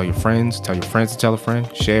back. Please tell your friends to tell a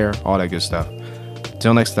friend, share, all that good stuff.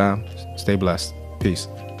 Until next time, stay blessed. Peace.